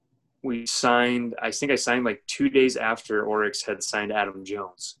we signed. I think I signed like 2 days after Oryx had signed Adam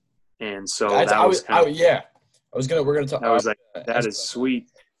Jones, and so that was kind of Yeah. We're gonna talk. I was like, that Ask is about that.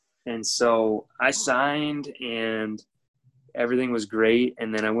 sweet, and so I signed and everything was great.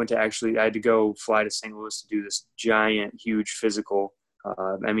 And then I had to go fly to St. Louis to do this giant, huge physical.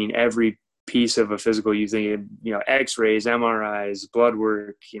 I mean, every piece of a physical you think, x-rays, MRIs, blood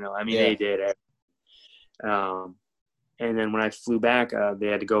work, I mean, Yeah. they did it. And then when I flew back, they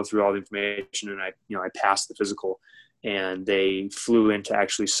had to go through all the information, and I passed the physical, and they flew in to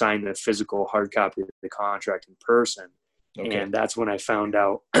actually sign the physical hard copy of the contract in person. Okay. And that's when I found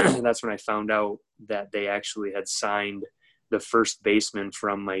out, that they actually had signed the first baseman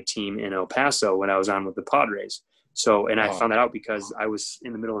from my team in El Paso when I was on with the Padres. So, and I Uh-huh. found that out because I was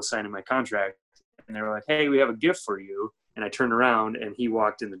in the middle of signing my contract, and they were like, "Hey, we have a gift for you." And I turned around, and he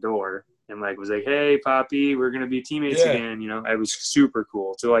walked in the door and was like, "Hey, Poppy, we're gonna be teammates Yeah. again." It was super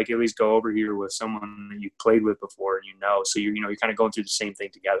cool to at least go over here with someone that you played with before, and so you're kind of going through the same thing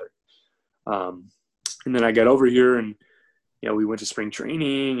together. And then I got over here, and we went to spring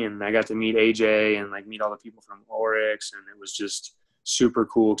training, and I got to meet AJ and meet all the people from Oryx, and it was just super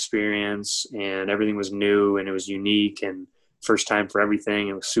cool experience, and everything was new and it was unique and first time for everything.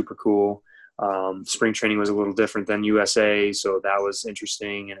 It was super cool. Spring training was a little different than USA, so that was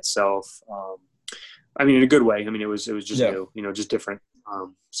interesting in itself. I mean, in a good way. I mean, it was just Yeah. new, just different.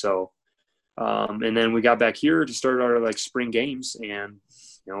 And then we got back here to start our spring games, and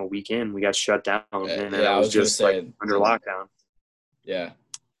a weekend we got shut down, and then Yeah. it I was was gonna just say. under lockdown. Yeah.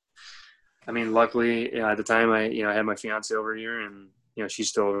 I mean, luckily, at the time I had my fiance over here, and she's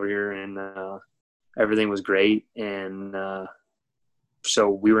still over here, and everything was great. And so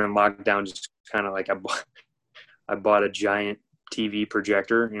we were in lockdown, just kind of I bought a giant TV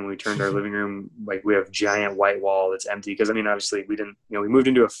projector, and we turned our living room, like we have giant white wall that's empty. Cause I mean, obviously we didn't, we moved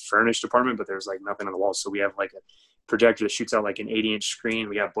into a furnished apartment, but there's like nothing on the walls. So we have like a projector that shoots out like an 80-inch screen.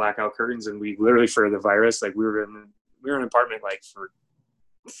 We got blackout curtains, and we literally, for the virus, like we were in an apartment like for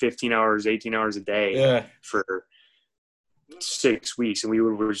 15 hours, 18 hours a day for 6 weeks. And we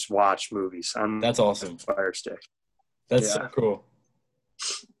would just watch movies on That's awesome. Fire Stick. That's so cool.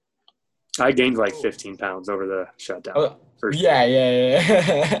 I gained like 15 pounds over the shutdown.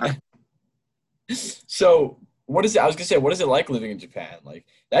 Yeah. So what is it? I was gonna say, what is it like living in Japan? Like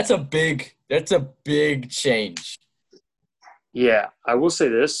that's a big change. Yeah, I will say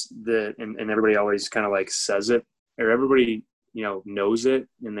this, and everybody always kind of like says it, or everybody, knows it.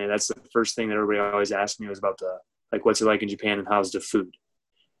 And that's the first thing that everybody always asks me was about what's it like in Japan and how's the food?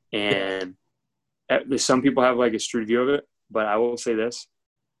 And some people have like a skewed view of it, but I will say this.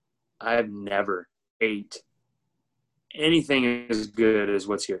 I have never ate anything as good as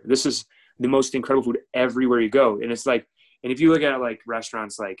what's here. This is the most incredible food everywhere you go. And it's like, and if you look at like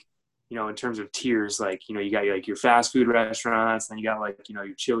restaurants, like, in terms of tiers, like, you got like your fast food restaurants, then you got like, your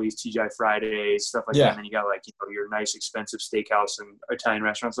Chili's, TGI Fridays, stuff like that. And then you got like, your nice expensive steakhouse and Italian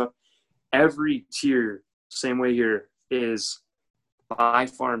restaurant stuff. Every tier, same way here, is by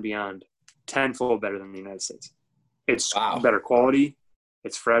far and beyond tenfold better than the United States. It's better quality.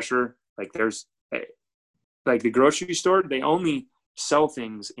 It's fresher. Like there's like the grocery store, they only sell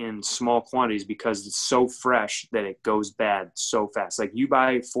things in small quantities because it's so fresh that it goes bad so fast. Like you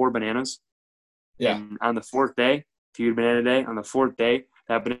buy 4 bananas. Yeah. And on the 4th day, if you eat a banana a day, on the 4th day,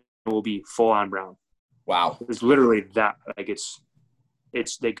 that banana will be full on brown. Wow. It's literally that. Like it's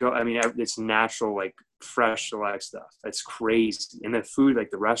natural, like fresh select stuff. It's crazy. And the food,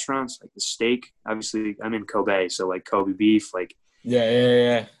 like the restaurants, like the steak, obviously I'm in Kobe. So like Kobe beef, like,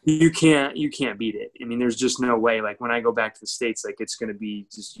 yeah. You can't beat it. I mean, there's just no way. Like when I go back to the States, like it's going to be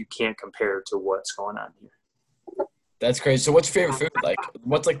just, you can't compare to what's going on here. That's crazy. So what's your favorite food? Like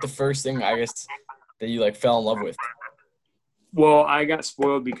what's like the first thing, I guess, that you like fell in love with? Well, I got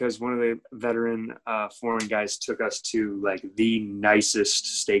spoiled because one of the veteran foreign guys took us to like the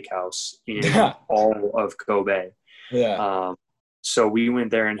nicest steakhouse in all of Kobe. Yeah. So we went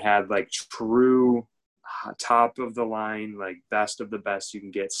there and had like true top of the line, like best of the best you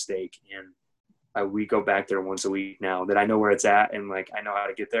can get steak. And we go back there once a week now that I know where it's at, and like I know how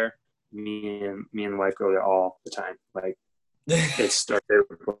to get there. Me and the wife go there all the time. Like it's our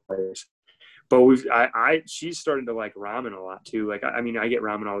favorite place. But she's starting to like ramen a lot too. Like I get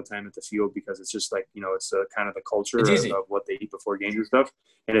ramen all the time at the field because it's just like, it's kind of the culture of what they eat before games and stuff.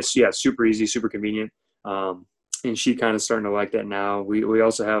 And it's super easy, super convenient. And she kind of starting to like that now. We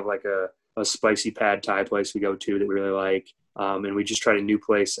also have like a spicy pad Thai place we go to that we really like. And we just tried a new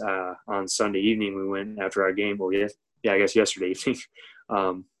place on Sunday evening. We went after our game. Well, I guess yesterday evening.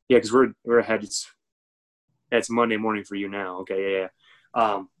 Because we're ahead. It's Monday morning for you now. Okay,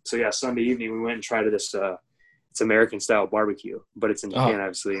 yeah. Sunday evening we went and tried this. It's American style barbecue, but it's in Japan,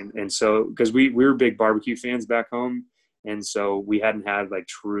 obviously. And so because we were big barbecue fans back home. And so we hadn't had like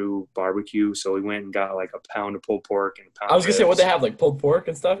true barbecue. So we went and got like a pound of pulled pork and a pound I was going to say, what they have, like pulled pork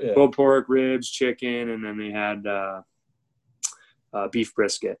and stuff? Yeah. Pulled pork, ribs, chicken, and then they had beef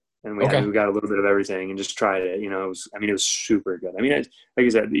brisket. And we got a little bit of everything and just tried it. It was super good. I mean, like I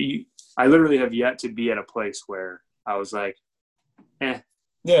said, I literally have yet to be at a place where I was like,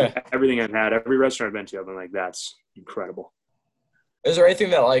 yeah. Everything I've had, every restaurant I've been to, I've been like, that's incredible. Is there anything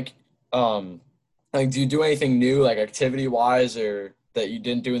that like do you do anything new, like activity-wise, or that you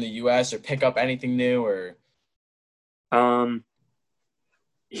didn't do in the U.S., or pick up anything new, or?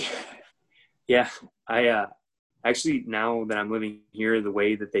 Yeah. I actually, now that I'm living here, the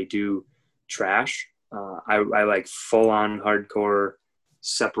way that they do trash, I like full-on hardcore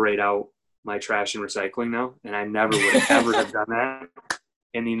separate out my trash and recycling now, and I never would have ever have done that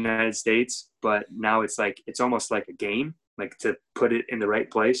in the United States. But now it's like it's almost like a game, like to put it in the right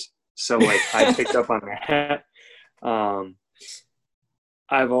place. So like I picked up on that.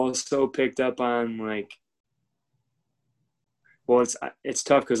 I've also picked up on like, well, it's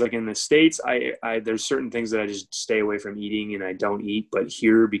tough because like in the States, I there's certain things that I just stay away from eating and I don't eat. But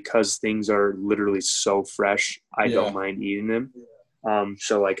here, because things are literally so fresh, I don't mind eating them.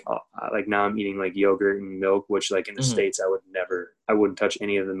 So like now I'm eating like yogurt and milk, which like in the States I wouldn't touch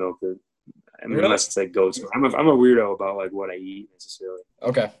any of the milk unless it's like goat's milk. I'm a weirdo about like what I eat necessarily.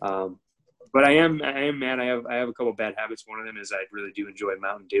 Okay. But I am mad. I have a couple bad habits. One of them is I really do enjoy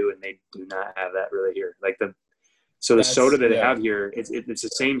Mountain Dew, and they do not have that really here. Like the soda that they have here, it's the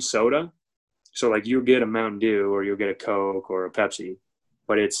same soda. So like you'll get a Mountain Dew or you'll get a Coke or a Pepsi,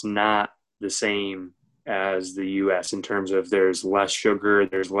 but it's not the same as the U.S. in terms of there's less sugar,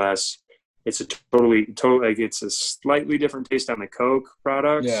 there's less. It's a totally like it's a slightly different taste on the Coke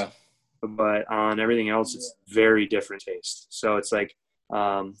products, Yeah. but on everything else, it's very different taste. So it's like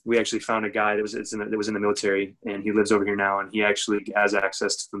we actually found a guy that was in the military, and he lives over here now, and he actually has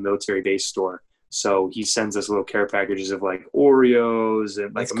access to the military base store. So he sends us little care packages of like Oreos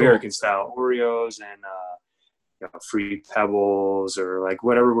and like That's cool. American style Oreos and free Pebbles or like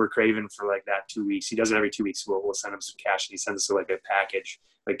whatever we're craving for like that 2 weeks. He does it every 2 weeks. We'll send him some cash, and he sends us like a package,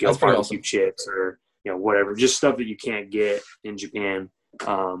 like That's pretty barbecue awesome. chips or whatever, just stuff that you can't get in Japan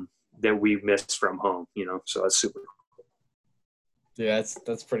that we miss from home. So that's super. Yeah,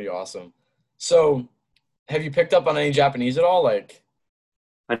 that's pretty awesome. So, have you picked up on any Japanese at all? Like,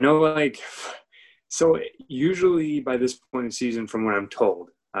 I know, like, so usually by this point in the season, from what I'm told,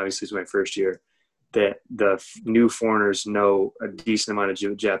 obviously it's my first year, that the new foreigners know a decent amount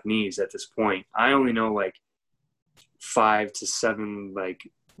of Japanese at this point. I only know like 5 to 7 like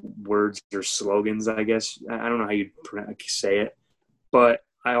words or slogans, I guess. I don't know how you say it, but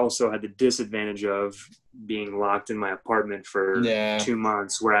I also had the disadvantage of being locked in my apartment for yeah, 2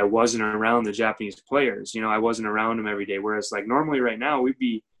 months where I wasn't around the Japanese players. I wasn't around them every day. Whereas like normally right now we'd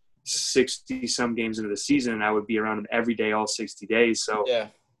be 60 some games into the season and I would be around them every day, all 60 days. So, yeah.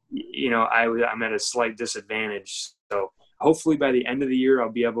 I'm at a slight disadvantage. So hopefully by the end of the year, I'll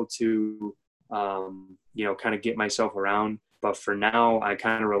be able to, kind of get myself around. But for now, I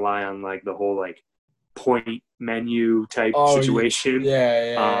kind of rely on like the whole like point menu type Oh, yeah, situation.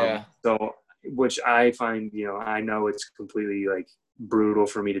 yeah. So which I find, I know it's completely like brutal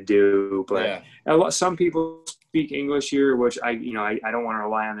for me to do, but Yeah. some people speak English here, which I don't want to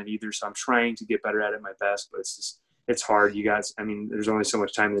rely on it either. So I'm trying to get better at it my best, but it's hard. You guys, I mean, there's only so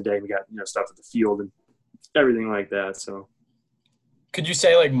much time in the day. We got, stuff at the field and everything like that. So Could you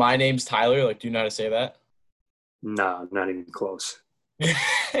say like my name's Tyler? Like, do you know how to say that? nah, not even close.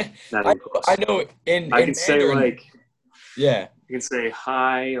 I Not even close. I know I in can say Mandarin. like, Yeah. I can say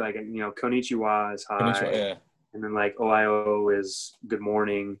hi, like, konnichiwa is Konnichiwa, hi. yeah. And then like Ohio is good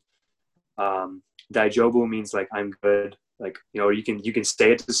morning. Daijobu means like I'm good. Like you can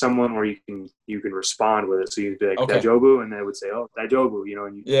say it to someone or you can respond with it. So you'd be like Okay. Daijobu, and they would say, oh, Daijobu,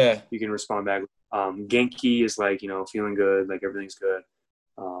 and Yeah. you can respond back. Genki is like feeling good, like everything's good.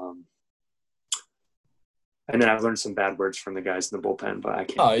 Um, and then I've learned some bad words from the guys in the bullpen, but I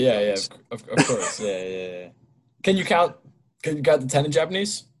can't Oh repeat yeah, yeah. those. Of course. Yeah. Can you count? Can you count the 10 in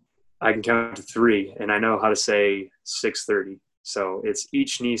Japanese? I can count to three, and I know how to say 6:30. So it's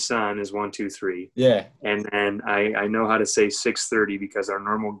each Nissan is 1, 2, 3. Yeah. And then I know how to say 6:30 because our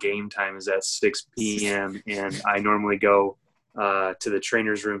normal game time is at 6 p.m. And I normally go to the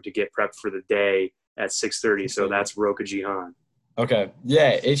trainer's room to get prepped for the day at 6:30. So 6:30. that's Rokajihan. Okay.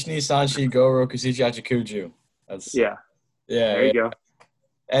 Yeah. H ni sanshi go rokusichi achikuju. That's Yeah, there yeah. you go.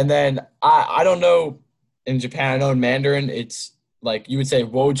 And then I don't know in Japan. I know in Mandarin it's like you would say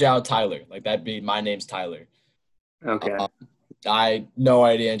Wojiao Tyler. Like that'd be my name's Tyler. Okay. Um, I no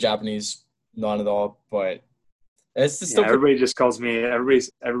idea in Japanese, none at all. But it's just Yeah, still pretty. everybody just calls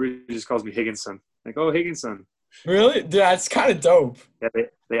me Higginson. Like, oh, Higginson. Really, dude, that's kind of dope. Yeah,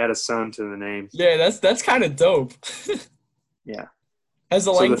 they add a son to the name. Yeah, that's kind of dope. Yeah. Has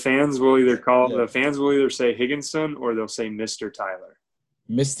the So language? Yeah, the fans will either say Higginson or they'll say Mr. Tyler.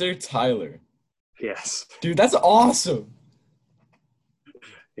 Mr. Tyler. Yes. Dude, that's awesome.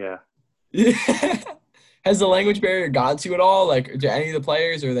 Yeah. Yeah. Has the language barrier gotten to you at all? Like, do any of the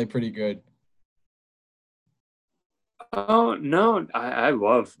players, or are they pretty good? Oh no, I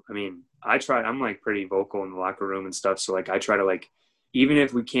mean, I'm like pretty vocal in the locker room and stuff. So like I try to like even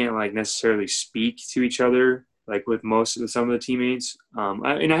if we can't like necessarily speak to each other, like with some of the teammates, and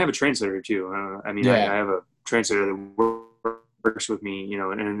I have a translator too. I mean, I Yeah, have a translator that works with me,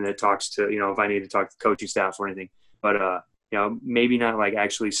 and that talks to, if I need to talk to the coaching staff or anything. But maybe not like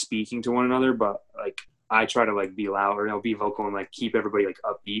actually speaking to one another, but like I try to like be loud or be vocal and like keep everybody like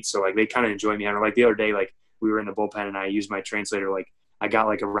upbeat. So like they kind of enjoy me. I know like the other day, like we were in the bullpen and I used my translator. Like I got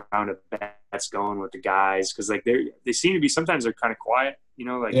like a round of bets going with the guys because like they seem to be sometimes they're kind of quiet,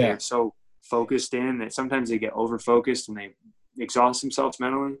 like yeah, they're so focused in that sometimes they get over focused and they exhaust themselves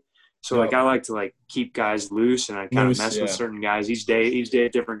mentally. So like yep. I like to like keep guys loose and I kind of Loose, mess with yeah. certain guys each day a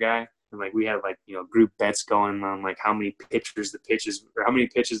different guy. And like we had like group bets going on like how many pitches the pitcher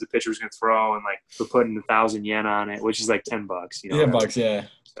was gonna throw, and like we're putting 1,000 yen on it, which is like $10. Yeah, Whatever. Bucks, yeah.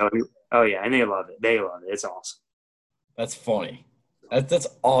 So, oh yeah, and they love it. They love it. It's awesome. That's funny. That's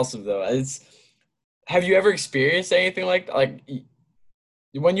awesome though. It's have you ever experienced anything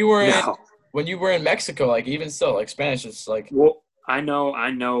when you were in No, when you were in Mexico, like even still, like Spanish is like well, I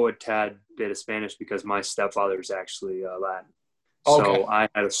know a tad bit of Spanish because my stepfather is actually Latin. Okay. So I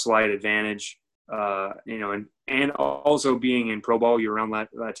had a slight advantage, and also being in pro ball, you're around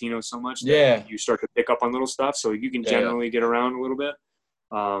Latinos so much that Yeah. you start to pick up on little stuff. So you can Yeah. generally get around a little bit.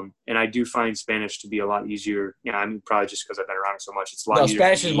 And I do find Spanish to be a lot easier. Yeah, I mean, probably just because I've been around it so much. It's a lot No, easier for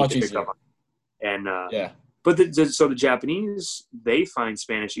Spanish is me much to pick up easier. on. And Yeah. but so the Japanese, they find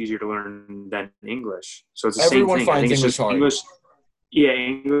Spanish easier to learn than English. So it's the same Everyone thing. I finds think it's English just hard. English. Yeah,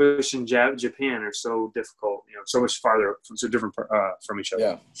 English and Japan are so difficult. So much farther, so different from each other.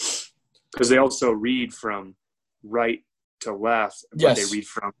 Yeah. Because they also read from right to left, but Yes.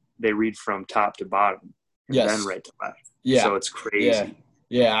 they read from top to bottom, and Yes. then right to left. Yeah. So it's crazy.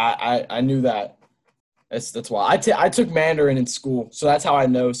 Yeah. I knew that. That's why I took Mandarin in school, so that's how I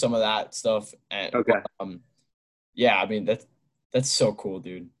know some of that stuff. And Okay. yeah, I mean that's so cool,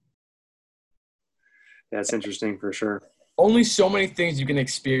 dude. That's interesting for sure. Only so many things you can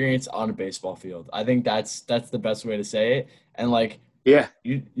experience on a baseball field. I think that's the best way to say it. And like Yeah.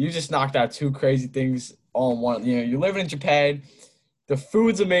 you just knocked out two crazy things all in one. You know, you're living in Japan. The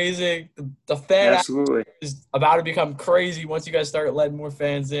food's amazing. The fan Absolutely. is about to become crazy once you guys start letting more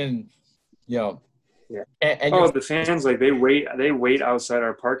fans in. You know, Yeah. and Oh, the fans, like they wait outside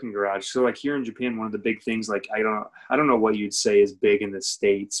our parking garage. So like here in Japan, one of the big things, like I don't know what you'd say is big in the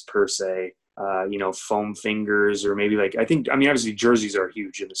States per se. Foam fingers, or maybe like obviously jerseys are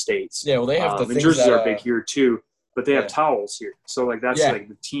huge in the States. yeah, well they have the And things jerseys that are big here too, but they have yeah. towels here. So like that's Yeah. like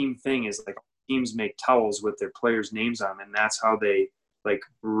the team thing is like teams make towels with their players' names on them, and that's how they like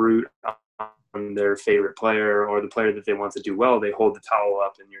root on their favorite player or the player that they want to do well. They hold the towel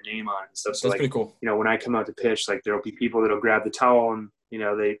up and your name on it and stuff. So That's like, pretty cool. when I come out to pitch, like there'll be people that'll grab the towel and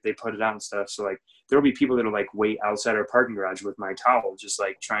they put it out and stuff. So like there'll be people that'll like wait outside our parking garage with my towel, just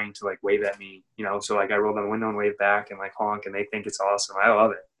like trying to like wave at me, So like I roll down the window and wave back and like honk, and they think it's awesome. I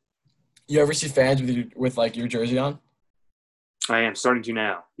love it. You ever see fans with like your jersey on? I am starting to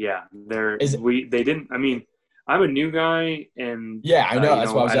now. Yeah, Is it, they didn't. I mean, I'm a new guy, and yeah, I know.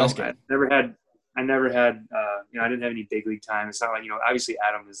 That's what I was asking. I never had. I didn't have any big league time. It's not like obviously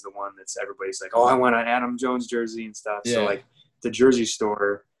Adam is the one that's everybody's like, oh, I want an Adam Jones jersey and stuff. Yeah. So like the jersey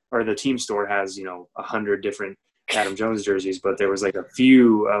store or the team store has 100 different Adam Jones jerseys, but there was like a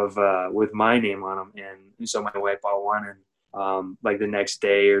few of with my name on them, and so my wife bought one, and like the next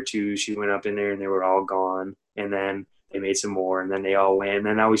day or two, she went up in there and they were all gone, and then they made some more, and then they all went. And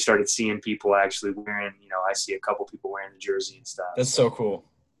then now we started seeing people actually wearing, I see a couple people wearing the jersey and stuff. That's so cool.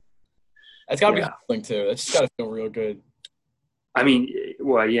 That's gotta be humbling too. That's just gotta feel real good. I mean,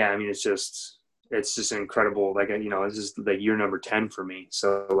 well, yeah. I mean, it's just incredible. Like, this is like year number 10 for me.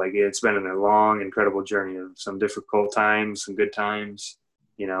 So like, it's been a long, incredible journey of some difficult times, some good times.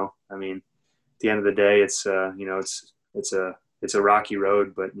 I mean, at the end of the day, it's it's a rocky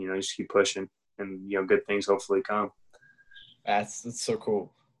road, but you just keep pushing, and good things hopefully come. That's so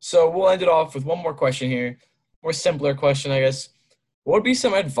cool. So we'll end it off with one more question here. More simpler question, I guess. What would be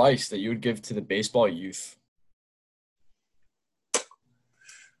some advice that you would give to the baseball youth?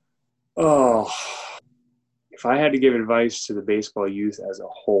 Oh, if I had to give advice to the baseball youth as a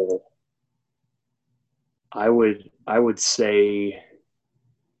whole, I would say,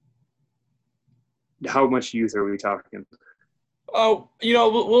 how much youth are we talking? Oh,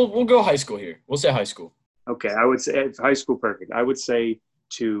 we'll go high school here. We'll say high school. Okay, I would say high school, perfect. I would say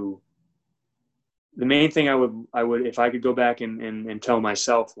the main thing I would if I could go back and tell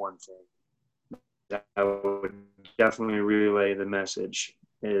myself one thing, I would definitely relay the message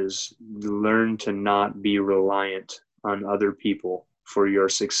is learn to not be reliant on other people for your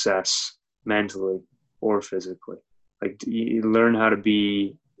success mentally or physically. Like you learn how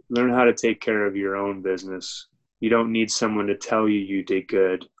to take care of your own business. You don't need someone to tell you did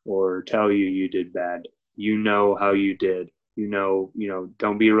good or tell you did bad. You know how you did.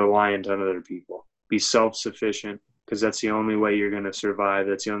 Don't be reliant on other people. Be self-sufficient, because that's the only way you're going to survive.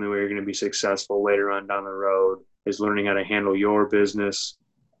 That's the only way you're going to be successful later on down the road, is learning how to handle your business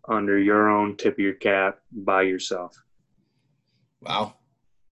under your own tip of your cap by yourself. Wow.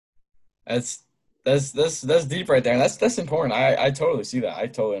 That's deep right there. That's important. I totally see that. I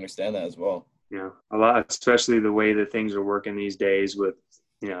totally understand that as well. A lot, especially the way that things are working these days with,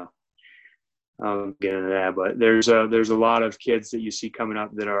 I'll get into that, but there's a lot of kids that you see coming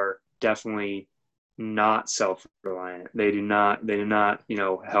up that are definitely not self-reliant. They do not,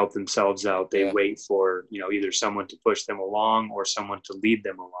 help themselves out. They wait for, either someone to push them along or someone to lead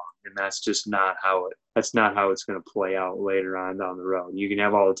them along. And that's just not how it's going to play out later on down the road. You can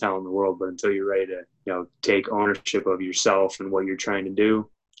have all the talent in the world, but until you're ready to, take ownership of yourself and what you're trying to do,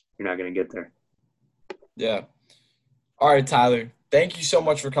 you're not going to get there. Yeah. All right, Tyler. thank you so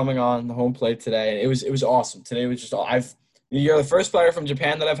much for coming on the home plate today. It was awesome. Today was just you're the first player from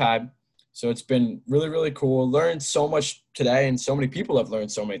Japan that I've had, so it's been really really cool. Learned so much today, and so many people have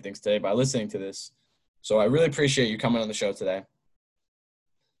learned so many things today by listening to this. So I really appreciate you coming on the show today.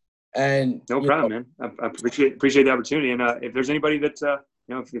 And No problem, man. I appreciate the opportunity. And if there's anybody that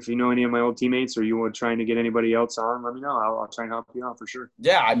if you know any of my old teammates or you want trying to get anybody else on, let me know. I'll try and help you out for sure.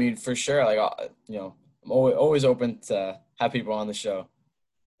 yeah, I mean for sure. Like I'm always open to have people on the show.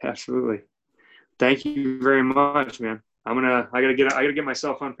 Absolutely. Thank you very much, man. I gotta get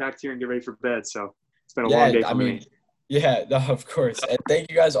myself unpacked here and get ready for bed. So it's been a long Yeah, day I for me. mean, yeah, no, of course. And thank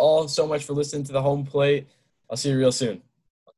you guys all so much for listening to the home plate. I'll see you real soon.